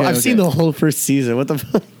 What the okay, fuck? I've okay. seen the whole first season. What the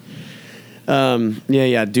fuck?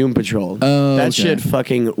 Yeah. Doom Patrol. Oh, that okay. shit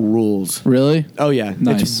fucking rules. Really? Oh yeah,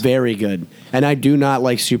 Nice. It's very good. And I do not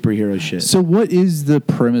like superhero shit. So, what is the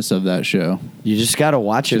premise of that show? You just gotta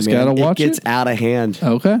watch it, Just man. gotta watch it gets it? out of hand.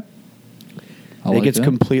 Okay. I It like gets that.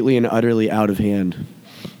 completely and utterly out of hand.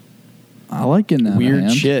 I like getting that. Weird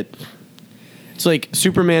hand. shit. It's like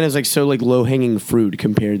Superman is like so like low hanging fruit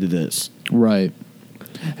compared to this. Right.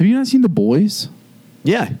 Have you not seen The Boys?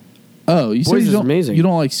 Yeah. Oh, you said Boys you is don't, amazing. you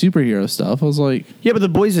don't like superhero stuff. I was like, Yeah, but The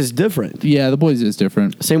Boys is different. yeah, The Boys is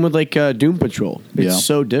different. Same with like Doom Patrol. It's Yeah.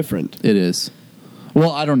 so different. It is.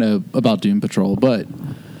 Well, I don't know about Doom Patrol, but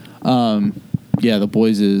yeah, The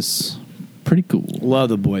Boys is pretty cool. Love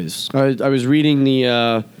The Boys. I was reading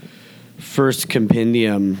the first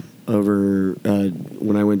compendium over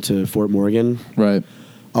when I went to Fort Morgan. Right.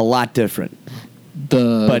 A lot different,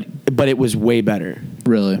 The but it was way better.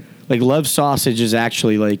 really. Like Love Sausage is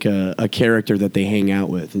actually like a character that they hang out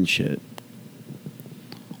with and shit.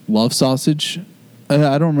 Love Sausage? I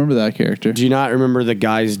don't remember that character. Do you not remember the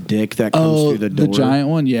guy's dick that comes Oh, through the door? the giant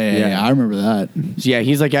one? Yeah, Yeah. I remember that. Yeah,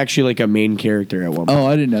 he's like actually like a main character at one point. Oh,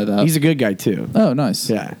 I didn't know that. He's a good guy too. Oh, nice.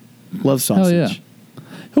 Yeah. Love Hell Sausage. yeah.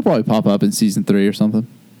 He'll probably pop up in season 3 or something.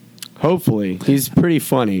 Hopefully. He's pretty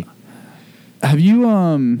funny. Have you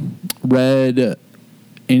read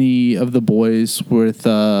any of the boys with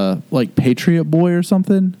like Patriot Boy or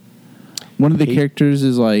something? One of the characters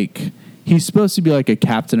is like he's supposed to be like a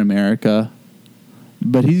Captain America,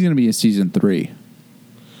 but he's going to be in season 3.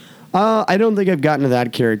 I don't think I've gotten to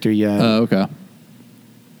that character yet. Oh, okay.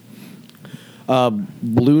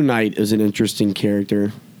 Blue Knight is an interesting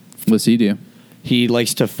character. What's he do? He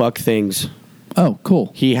likes to fuck things. Oh,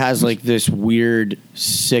 cool. He has like this weird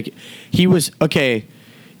sick. He was okay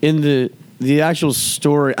in the actual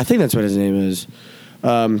story. I think that's what his name is.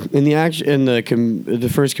 In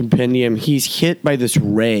the first compendium, he's hit by this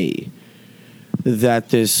ray that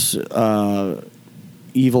this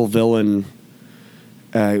evil villain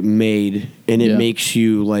made, and it Yeah. makes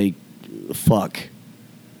you like fuck,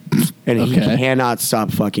 and he Okay. cannot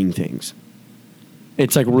stop fucking things.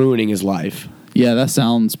 It's like ruining his life. Yeah, that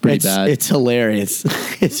sounds pretty It's bad. It's hilarious.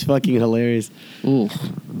 It's fucking hilarious. Ooh.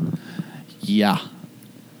 Yeah.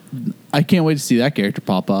 I can't wait to see that character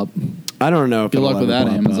pop up. I don't know if Good it'll luck with ever that,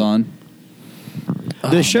 pop up. Amazon.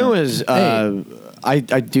 The show is. Hey. I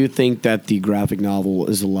do think that the graphic novel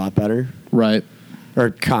is a lot better, Right. or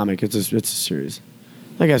comic. It's a series.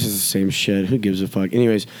 I guess it's the same shit. Who gives a fuck?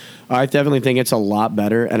 Anyways, I definitely think it's a lot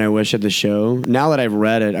better, and I wish that the show. Now that I've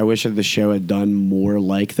read it, I wish that the show had done more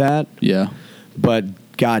like that. Yeah. But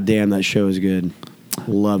goddamn, that show is good.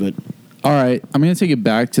 Love it. All right, I'm going to take it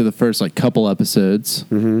back to the first like couple episodes.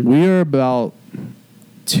 Mhm. We are about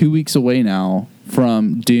 2 weeks away now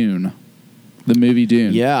from Dune, the movie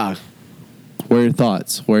Dune. Yeah. What are your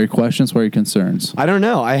thoughts? What are your questions? What are your concerns? I don't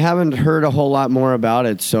know. I haven't heard a whole lot more about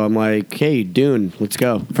it, so I'm like, hey, Dune, let's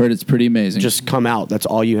go. I've heard it's pretty amazing. Just come out. That's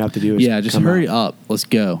all you have to do. Is yeah, just come hurry out. up. Let's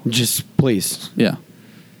go. Just please. Yeah.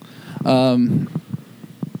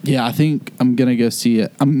 Yeah, I think I'm gonna go see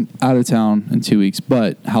it. I'm out of town in 2 weeks,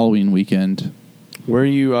 but Halloween weekend, Where are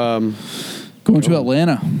you? going to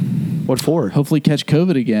Atlanta. What for? Hopefully catch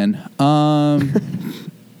COVID again.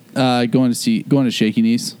 Going to Shaky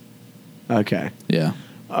Knees. Okay. Yeah.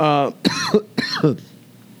 Uh,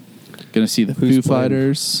 Gonna see the Who's Foo playing?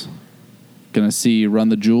 Fighters. Gonna see Run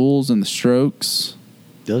the Jewels and the Strokes.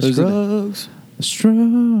 Those Those are the- drugs. The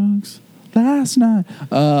Strokes last night.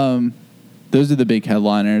 Those are the big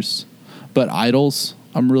headliners. But Idols,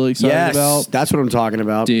 I'm really excited Yes, about. that's what I'm talking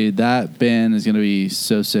about. Dude, that band is gonna be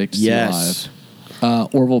so sick to Yes. see live.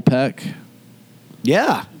 Orville Peck,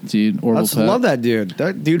 Yeah. dude. Orville I Peck. love that dude.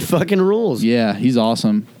 That dude fucking rules. Yeah, he's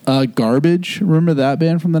awesome. Garbage. Remember that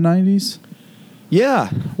band from the '90s? Yeah.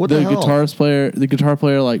 What the, hell? The guitar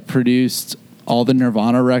player like produced all the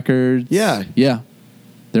Nirvana records. Yeah. Yeah.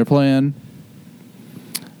 They're playing.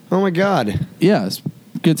 Oh my god. Yeah, it's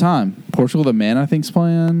a good time. Portugal the Man, I think, is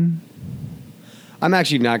playing. I'm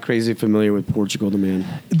actually not crazy familiar with Portugal the Man.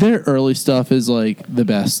 Their early stuff is like the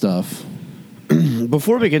best stuff.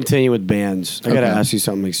 Before we continue with bands, I gotta Okay. ask you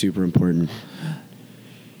something like super important.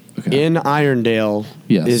 Okay. In Irondale,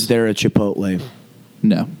 Yes. is there a Chipotle?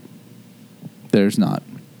 No, there's not.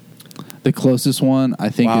 The closest one, I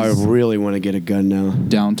think, Wow, is I really want to get a gun now.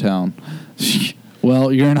 downtown.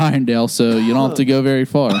 Well, you're in Irondale, so you don't have to go very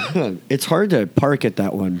far. It's hard to park at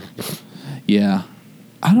that one. Yeah.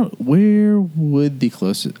 Where would the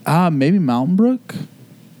closest... maybe Mountain Brook?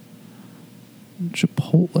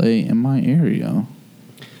 Chipotle in my area.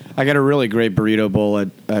 I got a really great burrito bowl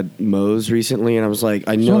at Moe's recently, and I was like,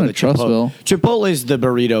 I There's know one that at Trustville. Chipotle's the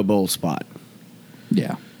burrito bowl spot.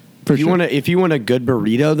 Yeah. If you want a good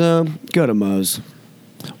burrito, though, go to Moe's.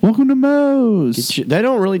 Welcome to Moe's. They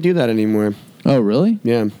don't really do that anymore. Oh, really?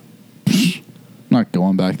 Yeah. Not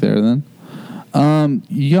going back there then.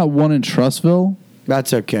 You got one in Trustville,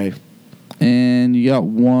 That's okay. and you got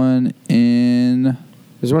one in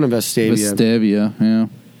There's one in Vestavia. Vestavia. Yeah.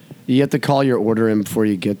 You have to call your order in before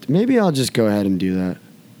you get... Maybe I'll just go ahead and do that.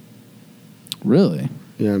 Really?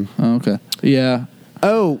 Yeah. Oh, okay. Yeah.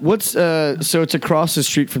 Oh, so it's across the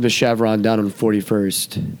street from the Chevron down on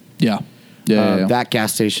 41st. Yeah. Yeah. That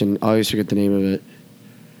gas station, I always forget the name of it.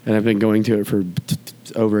 And I've been going to it for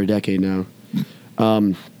over a decade now.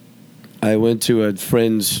 I went to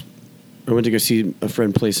go see a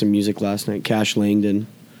friend play some music last night, Cash Langdon.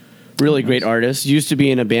 Really great artist. Used to be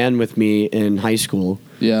in a band with me in high school.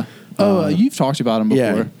 Yeah. You've talked about him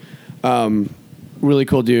before. Yeah. Really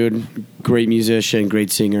cool dude. Great musician,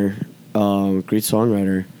 great singer, great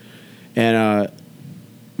songwriter. And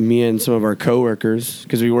me and some of our coworkers,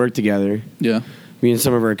 because we work together. Yeah. Me and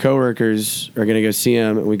some of our coworkers are going to go see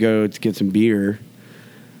him, and we go to get some beer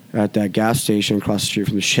at that gas station across the street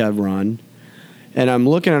from the Chevron. And I'm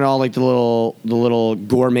looking at all like the little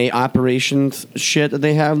gourmet operations shit that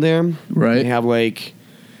they have there. Right. They have like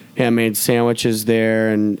handmade sandwiches there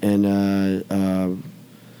and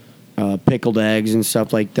pickled eggs and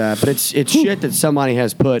stuff like that. But it's shit that somebody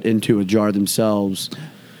has put into a jar themselves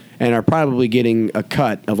and are probably getting a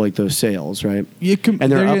cut of like those sales, right?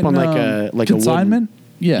 And they're up on like consignment.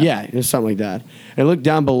 Yeah, it's something like that. And I look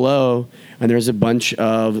down below, and there's a bunch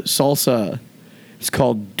of salsa. It's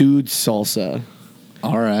called Dude Salsa.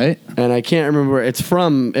 All right. And I can't remember where it's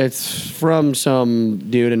from. It's from some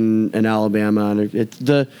dude in Alabama. And it's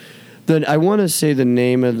the I want to say the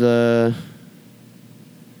name of the.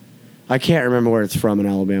 I can't remember where it's from in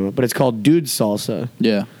Alabama, but it's called Dude Salsa.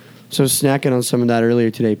 Yeah. So snacking on some of that earlier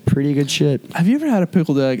today. Pretty good shit. Have you ever had a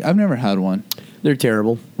pickled egg? I've never had one. They're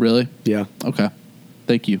terrible. Really? Yeah. Okay.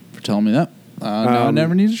 Thank you for telling me that. Now I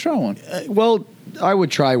never need to try one. Well, I would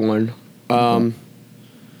try one.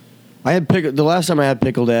 I had the last time I had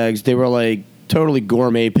pickled eggs, they were like totally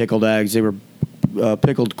gourmet pickled eggs. They were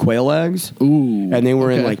pickled quail eggs. Ooh. And they were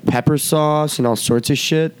in like pepper sauce and all sorts of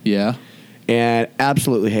shit. Yeah. And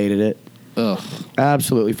absolutely hated it. Ugh.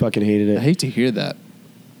 Absolutely fucking hated it. I hate to hear that.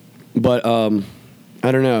 But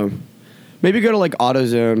I don't know. Maybe go to like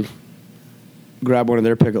AutoZone. Grab one of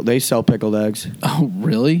their They sell pickled eggs. Oh,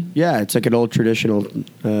 really? Yeah, it's like an old traditional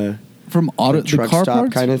from the truck car stop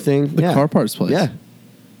parts kind of thing. The car parts place. Yeah.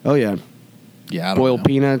 Oh yeah. Yeah. Boiled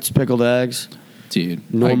peanuts, pickled eggs,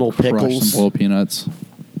 dude. normal I crushed pickles, some boiled peanuts.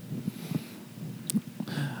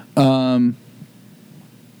 That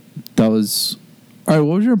was all right.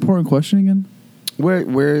 What was your important question again?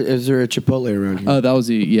 Where is there a Chipotle around here? Oh, that was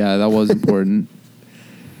that was important.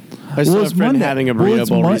 I saw a friend having a burrito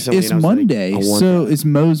bowl recently. It's and I was Monday, like, so it's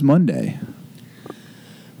Moe's Monday.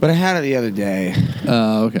 But I had it the other day.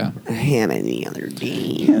 Oh, okay. I had it the other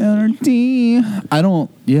day.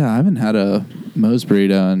 I haven't had a Moe's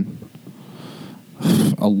burrito in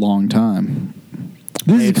a long time.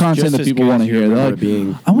 This is the content that people want to hear. They're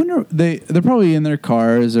like, I wonder, they're probably in their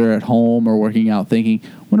cars or at home or working out thinking,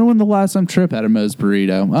 wonder when the last time Trip had a Moe's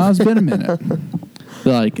burrito. Oh, it's been a minute.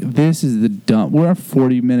 They're like, this is the dump. We're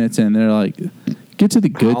 40 minutes in. They're like, get to the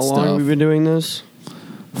good stuff. How long have we been doing this?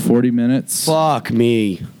 40 minutes. Fuck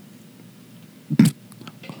me.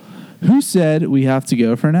 Who said we have to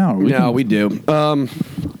go for an hour? We do. Well,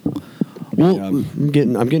 I'm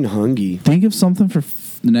getting hungry. Think of something for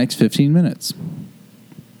the next 15 minutes.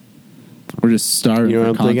 We're just starting. You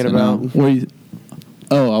know what I'm thinking about?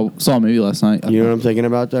 I saw a movie last night. You know what I'm thinking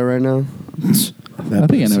about that right now? I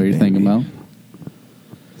think I know what you're thinking about.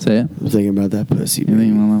 Say it. I'm thinking about that pussy. You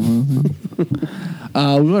thinking about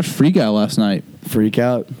that? We watched Free Guy last night. Freak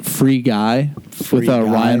Out? Free Guy with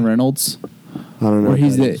Ryan Reynolds. I don't know. Where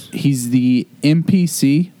he's the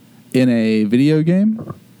NPC in a video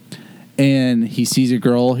game, and he sees a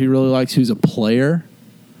girl he really likes who's a player,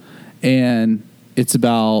 and it's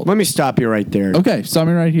about. Let me stop you right there. Okay, stop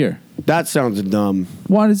me right here. That sounds dumb.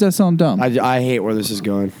 Why does that sound dumb? I hate where this is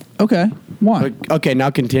going. Okay, why? Okay, now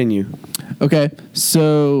continue. Okay,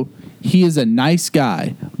 so he is a nice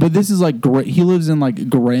guy, but this is like he lives in like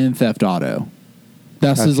Grand Theft Auto.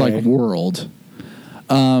 That's his like world.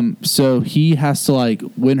 So he has to like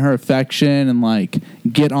win her affection and like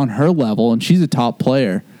get on her level, and she's a top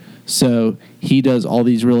player. So he does all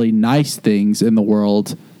these really nice things in the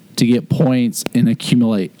world to get points and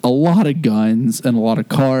accumulate a lot of guns and a lot of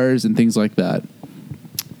cars and things like that.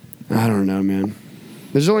 I don't know, man.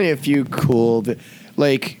 There's only a few cool,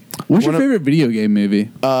 like. What's your favorite video game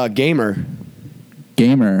movie? Gamer.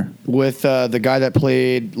 Gamer with the guy that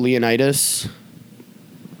played Leonidas.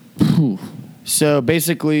 Whew. So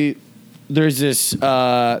basically, there's this. There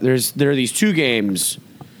are these two games.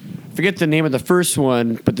 Forget the name of the first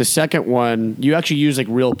one, but the second one, you actually use like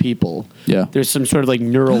real people. Yeah. There's some sort of like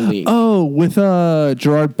neural link. Oh, with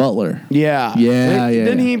Gerard Butler. Yeah.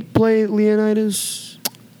 Didn't he play Leonidas?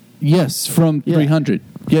 Yes, from 300.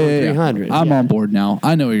 Yeah. 300. I'm on board now.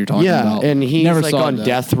 I know what you're talking about. Yeah, and he's like on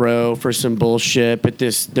death row for some bullshit. But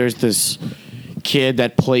there's this kid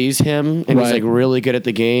that plays him, and he's like really good at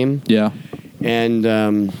the game. Yeah. And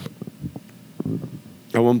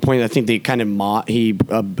at one point, I think they kind of he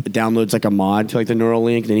downloads like a mod to like the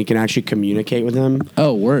Neuralink, then he can actually communicate with him.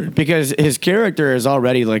 Oh, word! Because his character is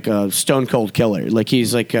already like a stone cold killer. Like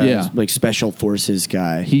he's like a like special forces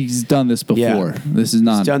guy. He's done this before. Yeah. This is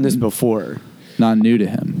not. He's done this before. Not new to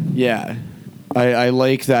him. Yeah, I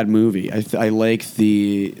like that movie. I like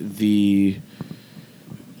the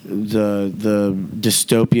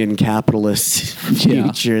dystopian capitalist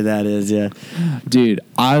future that is. Yeah, dude,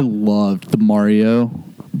 I loved the Mario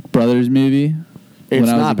Brothers movie. It's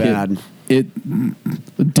not bad.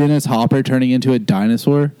 Dennis Hopper turning into a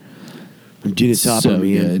dinosaur. Dennis Hopper, so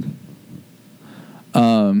good.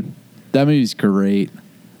 That movie's great.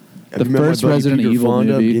 The first Resident Evil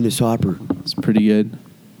movie. Dennis Hopper. It's pretty good.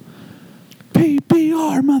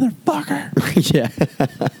 PBR, motherfucker. Yeah.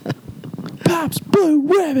 Pops Blue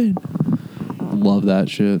Ribbon. Love that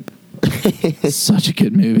shit. Such a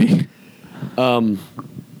good movie. I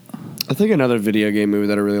think another video game movie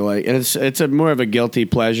that I really like, and it's a more of a guilty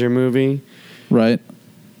pleasure movie. Right.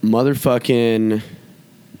 Motherfucking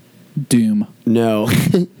Doom. No.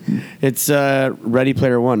 It's Ready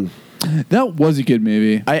Player One. That was a good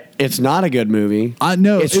movie. It's not a good movie. I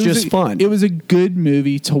know. It's just fun. It was a good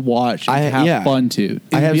movie to watch and have fun to.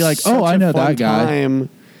 And be like, oh, I know that guy. Time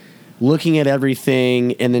looking at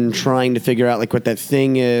everything and then trying to figure out like what that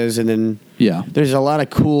thing is, and then there's a lot of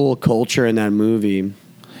cool culture in that movie.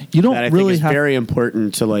 You don't that I really think is very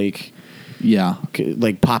important to like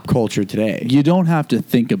pop culture today. You don't have to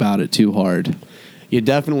think about it too hard. You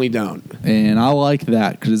definitely don't. And I like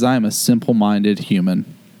that because I am a simple-minded human.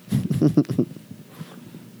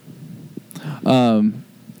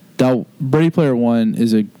 That Ready Player One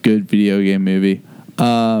is a good video game movie.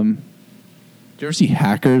 Did you ever see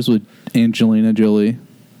Hackers with Angelina Jolie?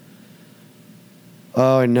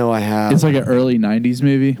 Oh, I know I have. It's like an early 90s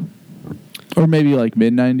movie. Or maybe like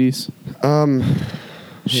mid-90s.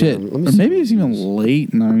 Shit. Or maybe it's even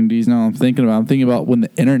late 90s now I'm thinking about when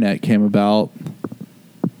the internet came about.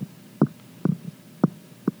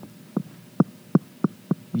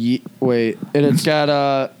 Wait, and it's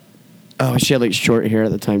got she had like short hair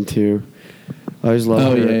at the time too. I always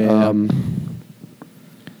loved her. Yeah.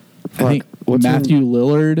 I think Matthew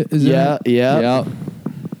Lillard is in it. Yeah.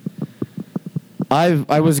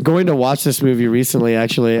 I was going to watch this movie recently,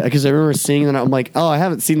 actually, because I remember seeing it, and I'm like, oh, I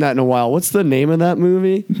haven't seen that in a while. What's the name of that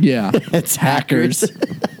movie? Yeah. It's Hackers.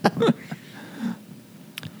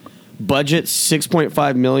 Budget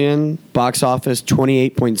 $6.5 million, box office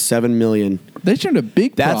 $28.7 million. They turned a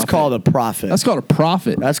big profit. That's called a profit. That's called a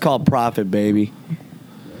profit. That's called profit, baby.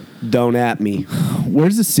 Don't at me.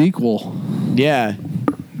 Where's the sequel? Yeah.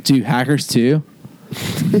 To Hackers 2?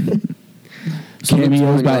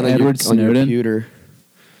 Cameos by Edward Snowden. Computer.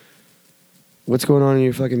 What's going on in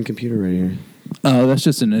your fucking computer right here? Oh, that's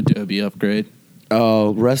just an Adobe upgrade.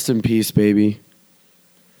 Oh, rest in peace, baby.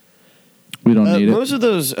 We don't need it. Most of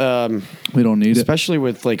those... we don't need especially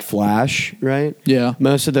with, like, Flash, right? Yeah.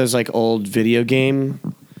 Most of those, like, old video game...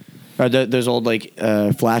 Or those old, like,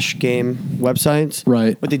 Flash game websites.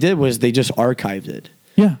 Right. What they did was they just archived it.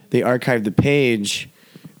 Yeah. They archived the page,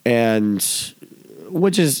 and...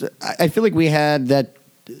 Which is... I feel like we had that...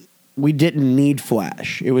 We didn't need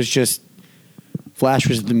Flash. It was just... Flash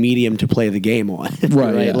was the medium to play the game on.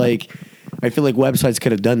 Right, yeah. Like... I feel like websites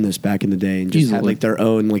could have done this back in the day and just had like their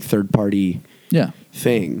own like third party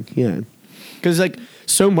thing. Yeah. Because like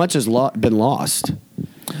so much has been lost.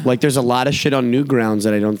 Like there's a lot of shit on Newgrounds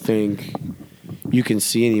that I don't think you can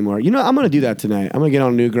see anymore. You know, I'm going to do that tonight. I'm going to get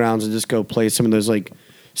on Newgrounds and just go play some of those like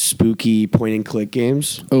spooky point and click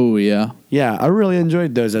games. Oh yeah. Yeah, I really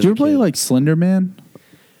enjoyed those. As Did you a ever play kid. like Slender Man?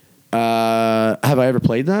 Have I ever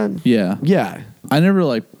played that? Yeah. Yeah, I never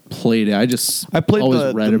like played it. I played always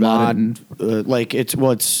the read the about mod. it. Like it's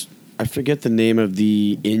I forget the name of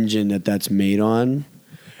the engine that's made on,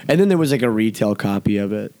 and then there was like a retail copy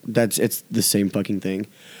of it. It's the same fucking thing.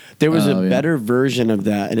 There was a better version of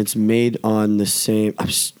that, and it's made on the same. I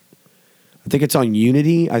think it's on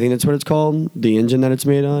Unity. I think that's what it's called. The engine that it's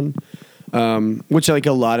made on, which like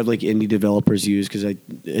a lot of like indie developers use because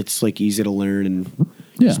it's like easy to learn and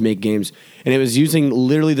just make games. And it was using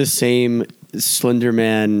literally the same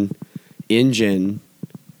Slenderman engine.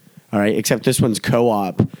 All right, except this one's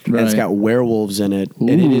co-op, and it's got werewolves in it, and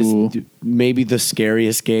it is maybe the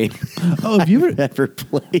scariest game Have you I've ever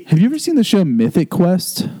played. Have you ever seen the show Mythic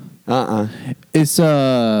Quest? It's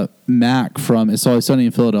Mac from It's Always Sunny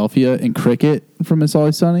in Philadelphia and Cricket from It's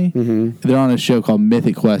Always Sunny. Mm-hmm. They're on a show called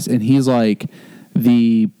Mythic Quest, and he's like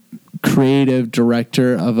the creative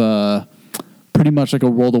director of a pretty much like a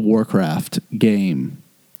World of Warcraft game.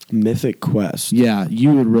 Mythic Quest. Yeah,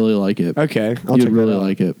 you would really like it. Okay, you'd really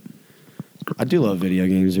like it. I do love video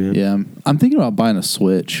games, man. Yeah, I'm thinking about buying a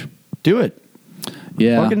Switch. Do it.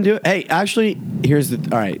 Yeah, fucking do it. Hey, actually,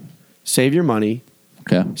 all right. Save your money.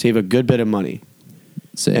 Okay. Save a good bit of money.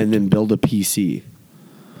 And then build a PC.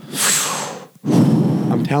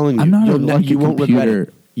 I'm telling you. I'm not you won't regret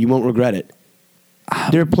it. You won't regret it.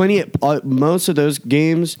 There are plenty of... most of those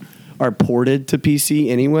games are ported to PC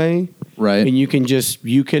anyway. Right. And you can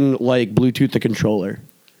like Bluetooth the controller.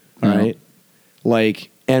 All right? Like,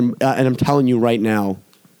 and I'm telling you right now,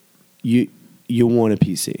 you want a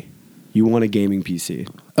PC. You want a gaming PC.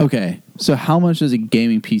 Okay. So how much does a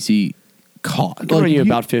gaming PC cost? It's like,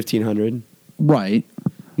 about $1,500. Right.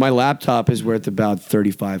 My laptop is worth about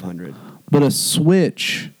 $3,500. But a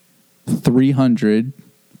Switch, $300,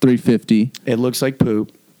 $350. It looks like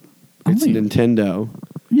poop. It's Nintendo.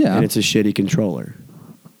 Yeah. And it's a shitty controller.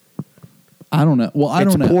 I don't know. Well, I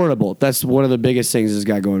don't know. It's portable. That's one of the biggest things it's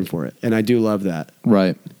got going for it. And I do love that.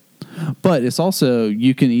 Right. But it's also,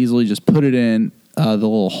 you can easily just put it in the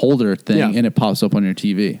little holder thing and it pops up on your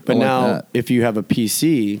TV. But now, if you have a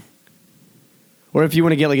PC, or if you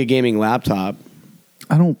want to get like a gaming laptop,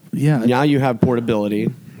 now you have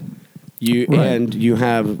portability. And you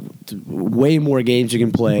have way more games you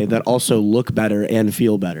can play that also look better and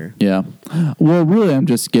feel better. Yeah. Well, really, I'm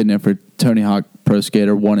just getting it for Tony Hawk Pro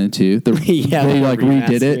Skater 1 and 2. They like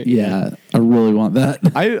redid it. Yeah. I really want that.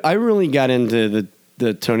 I really got into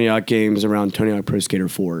the Tony Hawk games around Tony Hawk Pro Skater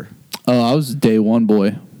 4. Oh, I was day one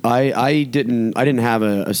boy. I didn't have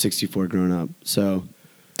a 64 growing up, so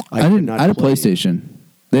I had a PlayStation.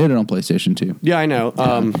 They had it on PlayStation 2. Yeah, I know.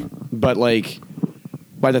 But like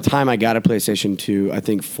by the time I got a PlayStation 2, I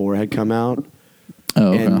think 4 had come out.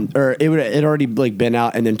 Oh, okay. Or it already like been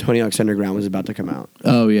out, and then Tony Hawk's Underground was about to come out.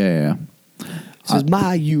 Oh yeah. This is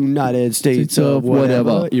my United States of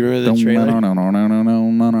whatever. You remember the trailer?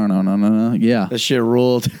 No. Yeah. That shit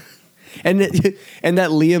ruled. And that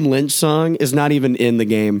Liam Lynch song is not even in the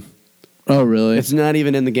game. Oh, really? It's not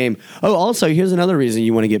even in the game. Oh, also, here's another reason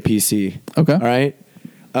you want to get PC. Okay. All right?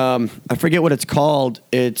 I forget what it's called.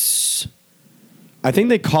 I think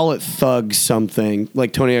they call it Thug something,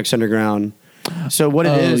 like Tony Hawk's Underground. So what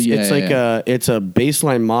it is, it's a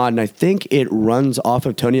baseline mod, and I think it runs off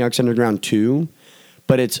of Tony Hawk's Underground 2,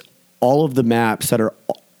 but it's all of the maps that are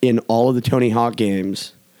in all of the Tony Hawk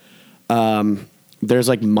games. There's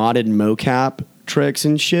like modded mocap tricks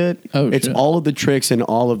and shit. Oh, it's shit. all of the tricks in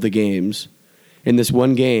all of the games in this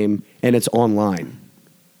one game, and it's online.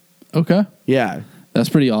 Okay. Yeah. That's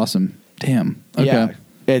pretty awesome. Damn. Okay. Yeah.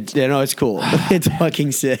 It's cool. It's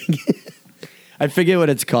fucking sick. I forget what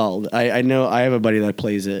it's called. I know I have a buddy that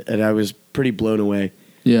plays it, and I was pretty blown away.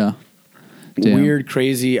 Yeah. Damn. Weird,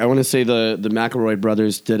 crazy. I want to say the McElroy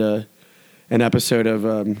brothers did an episode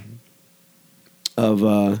of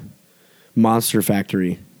Monster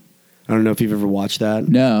Factory. I don't know if you've ever watched that.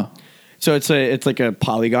 No. So it's like a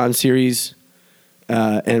Polygon series,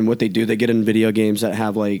 and what they do, they get in video games that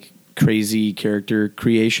have like crazy character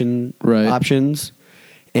creation options,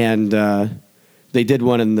 and they did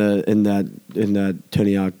one in that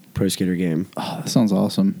Tony Hawk Pro Skater game. Oh, that sounds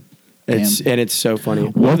awesome. It's so funny.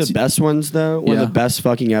 One of the best ones though, one of the best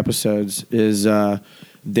fucking episodes is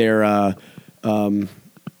their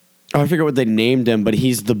I forget what they named him, but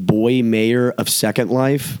he's the boy mayor of Second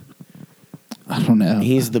Life. I don't know.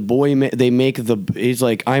 He's the boy. He's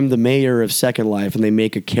like, I'm the mayor of Second Life, and they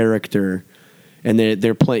make a character, and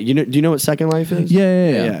they're playing. Do you know what Second Life is?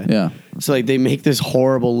 Yeah. So like, they make this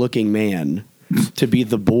horrible looking man to be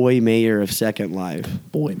the boy mayor of Second Life.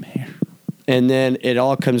 Boy mayor. And then it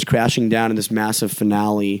all comes crashing down in this massive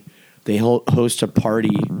finale. They host a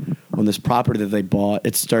party on this property that they bought.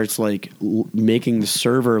 It starts like making the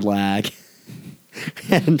server lag,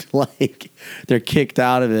 and like they're kicked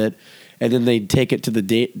out of it. And then they take it to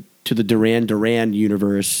the Duran Duran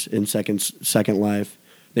universe in Second Life.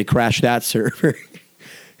 They crash that server.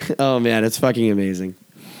 Oh man, it's fucking amazing.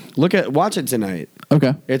 Watch it tonight.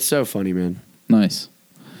 Okay, It's so funny, man. nice.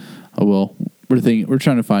 I will. We're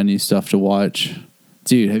trying to find new stuff to watch.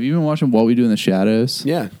 Dude, have you been watching What We Do in the Shadows?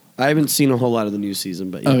 Yeah, I haven't seen a whole lot of the new season,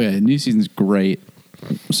 but yeah. Okay, new season's great.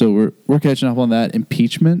 So we're catching up on that.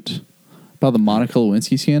 Impeachment about the Monica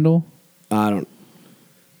Lewinsky scandal. I don't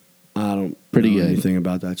Pretty know good. anything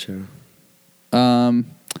about that show.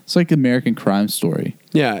 It's like American Crime Story.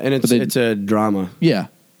 Yeah, and it's a drama. Yeah,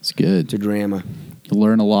 it's good. It's a drama. You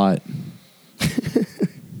learn a lot.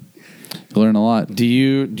 You learn a lot. Do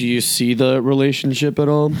you see the relationship at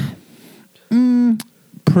all?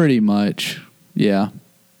 Pretty much. Yeah.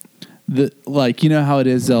 You know how it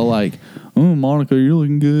is, they'll like, oh, Monica, you're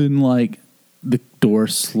looking good, and like the door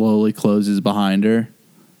slowly closes behind her.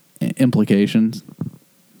 Implications.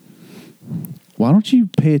 Why don't you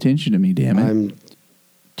pay attention to me, damn it? I'm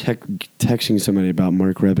texting somebody about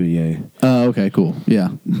Mark Rebillier. Oh, okay, cool. Yeah.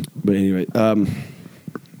 But anyway,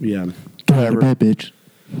 yeah. Get out of bed, bitch.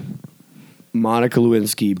 Monica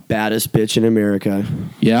Lewinsky, baddest bitch in America.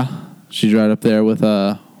 Yeah. She's right up there with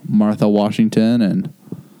Martha Washington and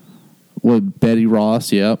with Betty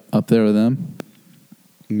Ross. Yep, up there with them.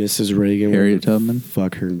 Mrs. Reagan. Harriet Tubman.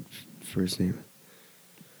 Fuck her first name.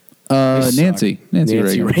 Nancy. Nancy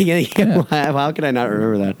Reagan. Reagan. Yeah. How can I not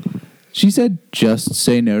remember that? She said, just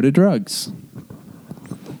say no to drugs.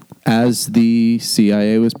 As the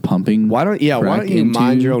CIA was pumping. Why don't you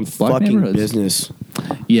mind your own fucking business?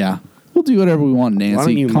 Yeah. We'll do whatever we want, Nancy. Why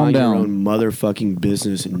don't you Calm mind down. your own motherfucking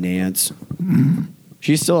business, Nance?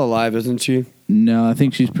 She's still alive, isn't she? No, I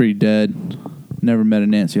think she's pretty dead. Never met a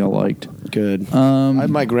Nancy I liked. Good. I had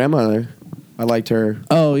my grandmother. I liked her.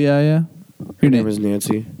 Oh, yeah. Her name was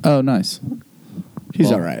Nancy. Oh, nice.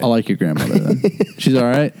 She's all right. I like your grandmother then. She's all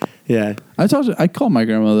right? Yeah. I called my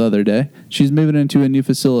grandmother the other day. She's moving into a new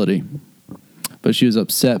facility. But she was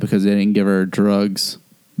upset because they didn't give her drugs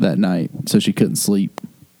that night, so she couldn't sleep.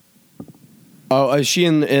 Oh, is she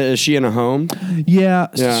in a home? Yeah,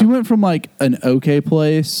 Yeah. she went from like an okay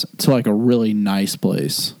place to like a really nice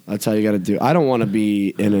place. That's how you got to do. I don't want to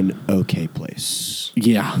be in an okay place.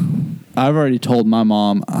 Yeah. I've already told my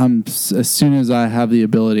mom as soon as I have the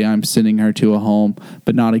ability, I'm sending her to a home,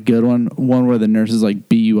 but not a good one where the nurses like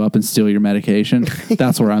beat you up and steal your medication.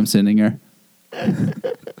 That's where I'm sending her.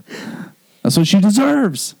 That's what she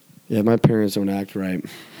deserves. Yeah, my parents don't act right.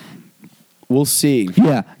 We'll see.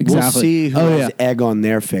 Yeah, exactly. We'll see who has egg on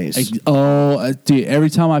their face. Dude, every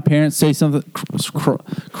time my parents say something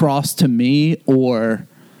cross to me, or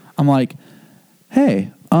I'm like,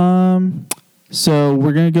 hey, so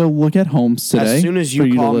we're going to go look at homes today. As soon as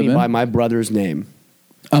you call me by my brother's name.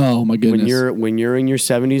 Oh, my goodness. When you're in your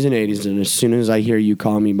 70s and 80s, and as soon as I hear you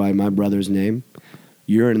call me by my brother's name,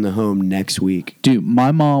 you're in the home next week. Dude,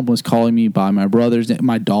 my mom was calling me by my brother's name,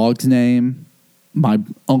 my dog's name, my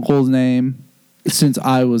uncle's name, since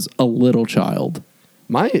I was a little child.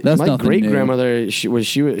 My great grandmother, she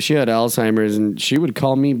had Alzheimer's, and she would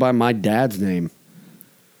call me by my dad's name.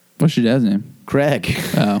 What's your dad's name? Craig.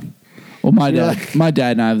 Oh, well, my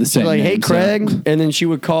dad and I have the same. Like, name, hey, Craig, and then she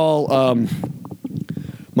would call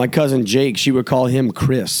my cousin Jake. She would call him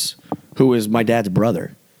Chris, who is my dad's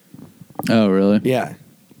brother. Oh, really? Yeah.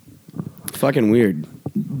 Fucking weird.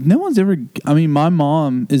 No one's ever. I mean, my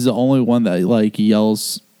mom is the only one that like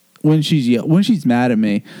yells when she's mad at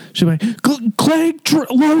me. She'll be like, Craig,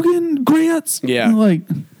 Logan, Grants. Yeah. Like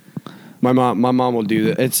my mom will do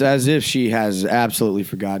that. It's as if she has absolutely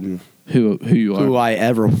forgotten who you are. Who I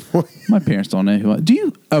ever was. My parents don't know who I. Do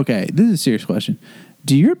you? Okay, this is a serious question.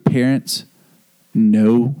 Do your parents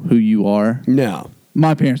know who you are? No.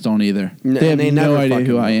 My parents don't either. They have no idea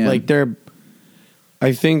who I am. Like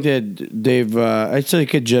I think that they've. It's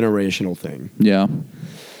like a generational thing. Yeah.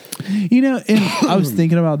 You know, and I was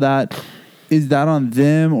thinking about that. Is that on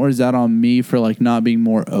them or is that on me for like not being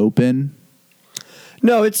more open?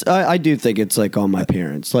 No, it's. I do think it's like on my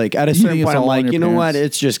parents. Like at a certain point, I'm like, you know what?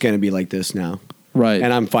 It's just going to be like this now, right?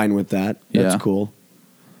 And I'm fine with that. That's cool.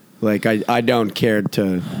 Like I don't care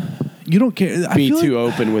to. You don't care. Be too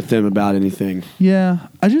open with them about anything. Yeah,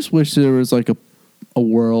 I just wish there was like a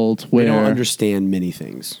world where they don't understand many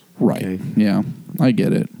things. Right. Okay? Yeah, I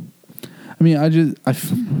get it. I mean, I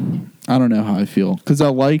don't know how I feel because I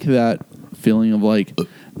like that feeling of like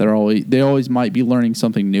they always might be learning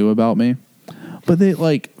something new about me, But they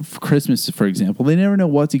like for Christmas, for example, they never know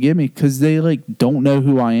what to give me because they like don't know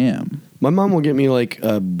who I am. My mom will get me like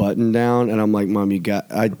a button down, and I'm like, Mom,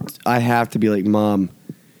 I have to be like, Mom.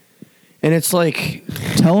 And it's like,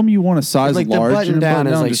 tell them you want a size like large. the button down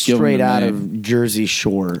is like just give them straight the out name. of Jersey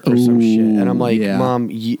Shore or some shit. And I'm like, yeah.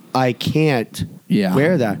 Mom, I can't Yeah.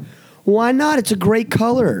 wear that. Why not? It's a great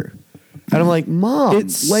color. And I'm like, Mom,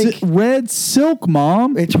 It's like red silk,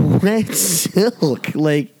 Mom. it's red silk.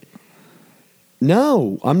 Like,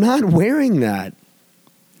 no, I'm not wearing that.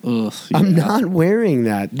 Ugh, I'm yeah. not wearing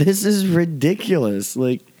that. This is ridiculous.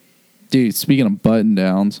 Like, Dude, speaking of button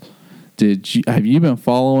downs, have you been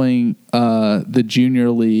following the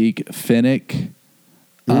Junior League Finnick,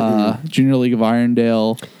 Junior League of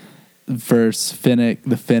Irondale versus Finnick,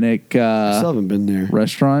 the Finnick I still haven't been there.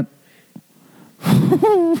 restaurant?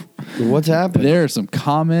 What's happened? There are some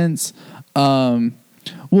comments. So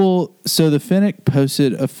the Finnick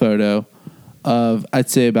posted a photo of, I'd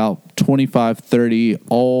say about 25, 30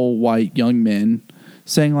 all white young men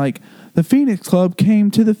saying like, the Phoenix Club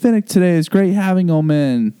came to the Finnick today. It's great having them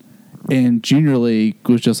in. And Junior League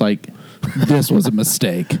was just like, this was a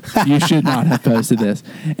mistake. You should not have posted this.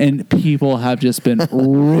 And people have just been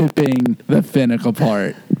ripping the Finnick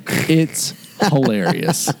apart. It's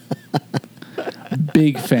hilarious.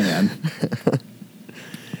 Big fan.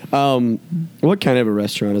 What kind of a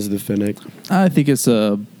restaurant is the Finnick? I think it's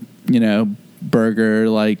a, burger,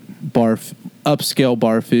 like upscale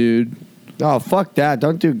bar food. Oh, fuck that!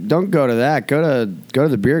 Don't go to that. Go to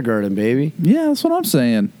the beer garden, baby. Yeah, that's what I'm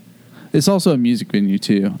saying. It's also a music venue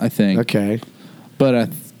too, I think. Okay, but I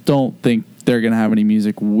don't think they're gonna have any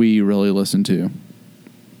music we really listen to.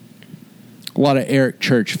 A lot of Eric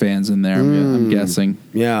Church fans in there. I'm guessing.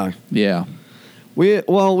 yeah. We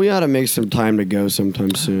ought to make some time to go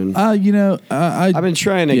sometime soon. I've been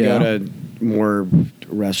trying to go to more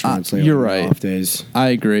restaurants lately. You're on right. Off days. I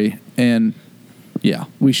agree, and yeah,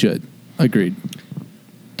 we should. Agreed.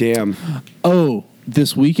 Damn. Oh,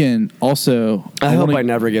 this weekend also. I hope I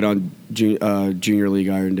never get on Junior League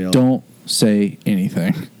Irondale. Don't say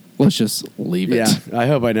anything. Let's just leave it. Yeah, I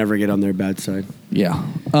hope I never get on their bad side. Yeah.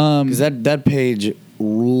 Because that page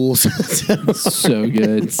rules. So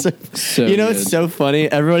good. So you know, good. it's so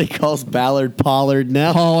funny. Everybody calls Ballard Pollard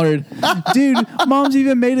now. Pollard. Dude, Mom's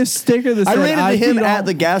even made a sticker that said, I ran into him feed at all-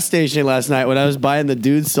 the gas station last night when I was buying the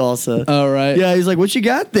dude salsa. Oh, right. Yeah, he's like, what you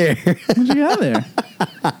got there? What you got there?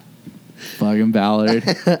 Fucking Ballard.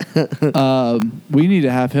 We need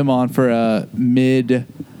to have him on for a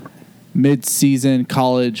mid-season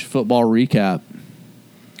college football recap.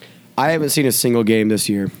 I haven't seen a single game this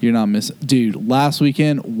year. You're not missing. Dude, last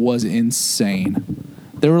weekend was insane.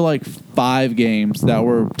 There were like 5 games that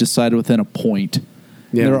were decided within a point.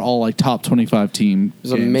 Yeah. They were all like top 25 team It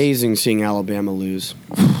was games. amazing seeing Alabama lose.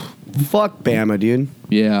 Fuck Bama, dude.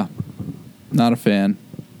 Yeah. Not a fan.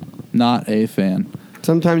 Not a fan.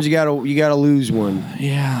 Sometimes you gotta lose one.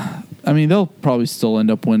 Yeah. I mean, they'll probably still end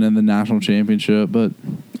up winning the national championship, but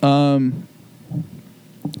God,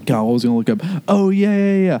 what was I going to look up? Oh,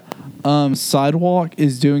 yeah. Sidewalk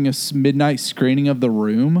is doing a midnight screening of The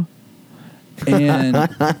Room. And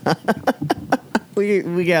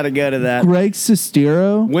We gotta go to that. Greg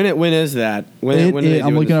Sestero. When is that? When are they I'm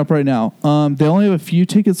doing looking this? up right now. They only have a few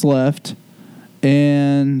tickets left,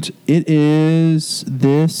 and it is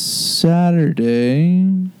this Saturday.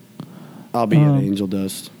 I'll be at Angel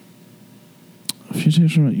Dust. A few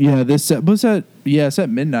tickets from, yeah, what's that? Yeah, it's at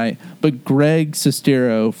midnight. But Greg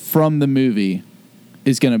Sestero from the movie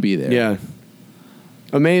is going to be there. Yeah.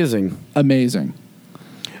 Amazing. Amazing.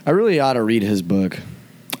 I really ought to read his book.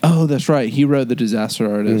 Oh, that's right. He wrote The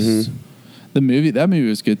Disaster Artist. Mm-hmm. That movie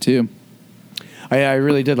was good too. I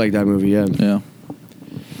really did like that movie, yeah. Yeah.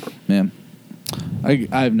 Man. I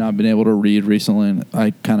have not been able to read recently, and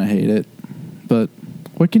I kind of hate it. But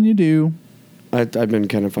what can you do? I've been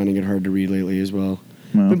kind of finding it hard to read lately as well.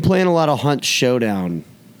 Well, Been playing a lot of Hunt Showdown.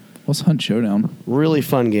 what's Hunt Showdown? Really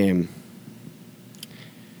fun game.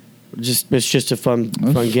 It's just a fun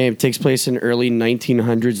game. It takes place in early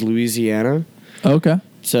 1900s Louisiana. Okay.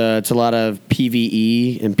 It's a lot of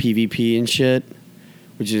PvE and PvP and shit,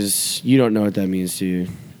 which is, you don't know what that means, do you?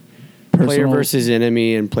 Player Personal- versus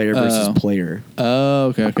enemy and player versus Oh. player.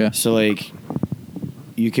 Oh, okay. So like,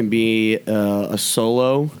 you can be a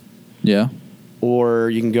solo, Yeah. or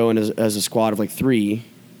you can go in as a squad of like 3,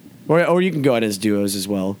 or you can go in as duos as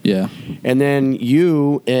well. Yeah. And then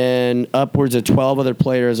you and upwards of 12 other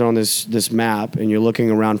players on this map, and you're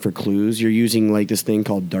looking around for clues. You're using like this thing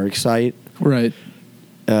called Dark Sight. Right.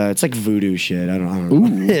 It's like voodoo shit. I don't know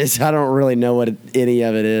what it is. I don't really know what any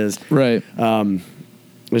of it is. Right.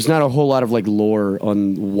 there's not a whole lot of like lore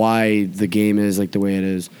on why the game is like the way it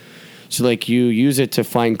is. So like you use it to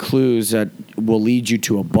find clues that will lead you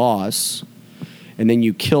to a boss, and then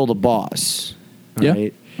you kill the boss.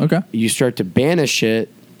 Right? Okay. You start to banish it,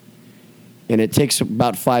 and it takes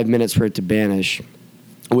about 5 minutes for it to banish.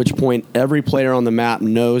 At which point, every player on the map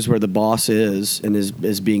knows where the boss is and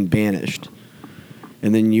is being banished.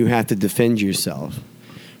 And then you have to defend yourself.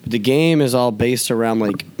 But the game is all based around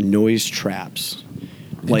like noise traps,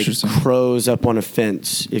 like crows up on a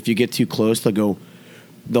fence. If you get too close, they'll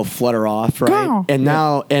flutter off, right? Go. And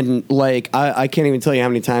now, and like I can't even tell you how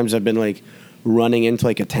many times I've been like running into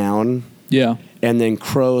like a town. Yeah. And then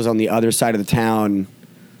crows on the other side of the town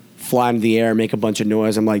fly into the air, make a bunch of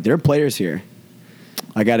noise. I'm like, there are players here.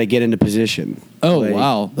 I got to get into position. Oh, like,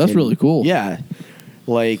 wow. That's really cool. Yeah.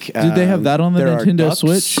 Like, did they have that on the Nintendo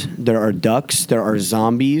Switch? There are ducks. There are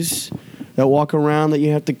zombies that walk around that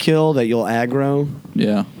you have to kill that you'll aggro.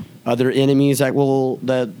 Yeah. Other enemies that'll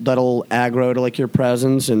aggro to like your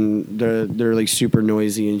presence, and they're like super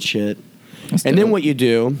noisy and shit. And then what you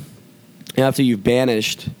do after you've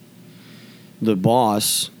banished the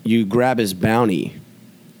boss, you grab his bounty.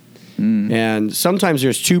 And sometimes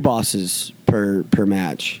there's 2 bosses per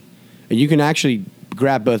match. And you can actually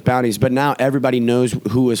grab both bounties, but now everybody knows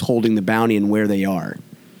who is holding the bounty and where they are.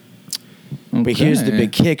 Okay. But here's the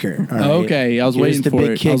big kicker. All right? Okay, I was waiting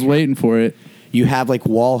for it. You have like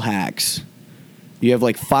wall hacks. You have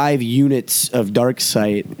like 5 units of dark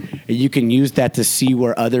sight, and you can use that to see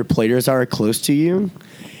where other players are close to you.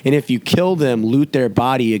 And if you kill them, loot their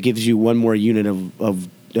body, it gives you 1 more unit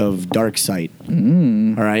of dark sight. All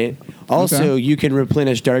right. Also, you can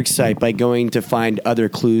replenish dark sight by going to find other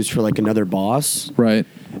clues for like another boss. Right.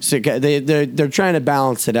 So they're trying to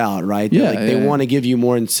balance it out, right? Yeah. They want to give you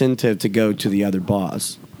more incentive to go to the other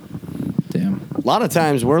boss. Damn. A lot of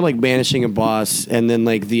times we're like banishing a boss, and then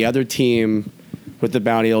like the other team with the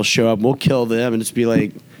bounty will show up. We'll kill them and just be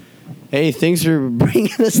like, "Hey, thanks for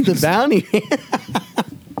bringing us the bounty."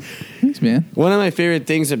 Thanks, man. One of my favorite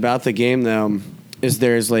things about the game, though, is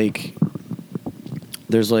there's like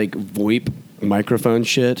VoIP microphone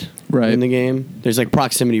shit in the game. There's like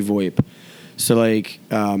proximity VoIP. So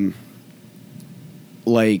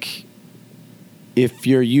like if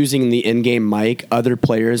you're using the in-game mic, other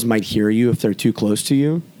players might hear you if they're too close to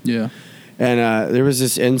you. Yeah. And there was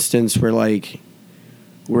this instance where like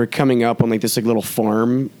we're coming up on like this like little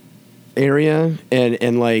farm area,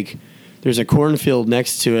 and like there's a cornfield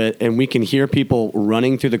next to it, and we can hear people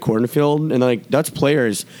running through the cornfield, and like that's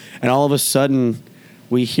players. And all of a sudden,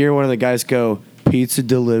 we hear one of the guys go, "Pizza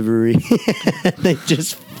delivery." They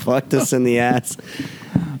just fucked us in the ass.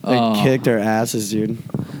 They kicked our asses, dude.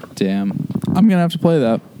 Damn. I'm gonna have to play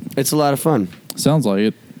that. It's a lot of fun. Sounds like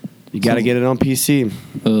it. You got to get it on PC.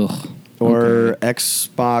 Ugh. Or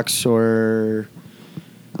Xbox or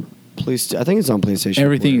PlayStation. I think it's on PlayStation.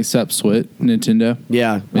 Everything except Switch, Nintendo.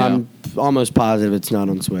 Yeah, I'm almost positive it's not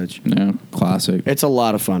on Switch. No, classic. It's a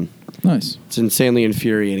lot of fun. Nice. It's insanely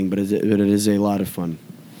infuriating, but it is a lot of fun.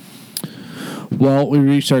 Well, we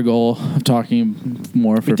reached our goal of talking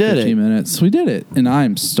more for 15 minutes. We did it, and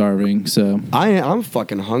I'm starving, so... I'm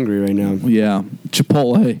fucking hungry right now. Yeah.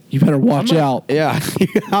 Chipotle. You better watch out. Yeah.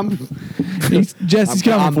 Jesse's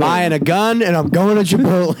coming I'm buying a gun, and I'm going to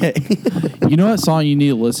Chipotle. You know what song you need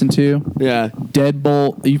to listen to? Yeah.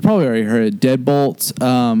 Deadbolt. You've probably already heard it. Deadbolt's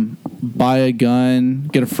Buy a Gun,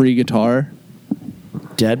 Get a Free Guitar.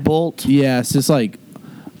 Deadbolt? Yeah, it's just like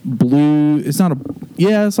blue... It's not a...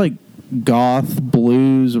 Yeah, it's like... goth,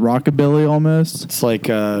 blues, rockabilly almost. It's like,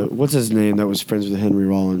 what's his name that was friends with Henry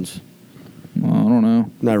Rollins? Well, I don't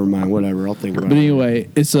know. Never mind, whatever. I'll think about it. But anyway,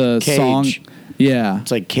 it's a song. Yeah.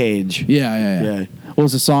 It's like Cage. Yeah. Well,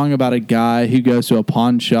 it's a song about a guy who goes to a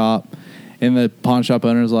pawn shop, and the pawn shop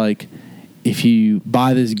owner's like, if you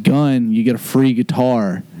buy this gun, you get a free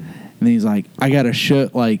guitar. And then he's like, I got a show,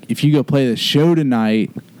 like, if you go play the show tonight,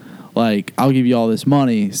 like, I'll give you all this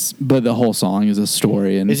money, but the whole song is a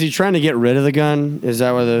story. And is he trying to get rid of the gun? Is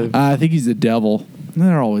that what the... I think he's the devil.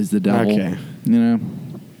 They're always the devil. Okay. You know?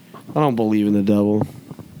 I don't believe in the devil.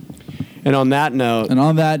 And on that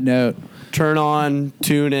note... turn on,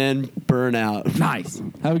 tune in, burn out. Nice.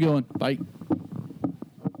 Have a good one. Bye.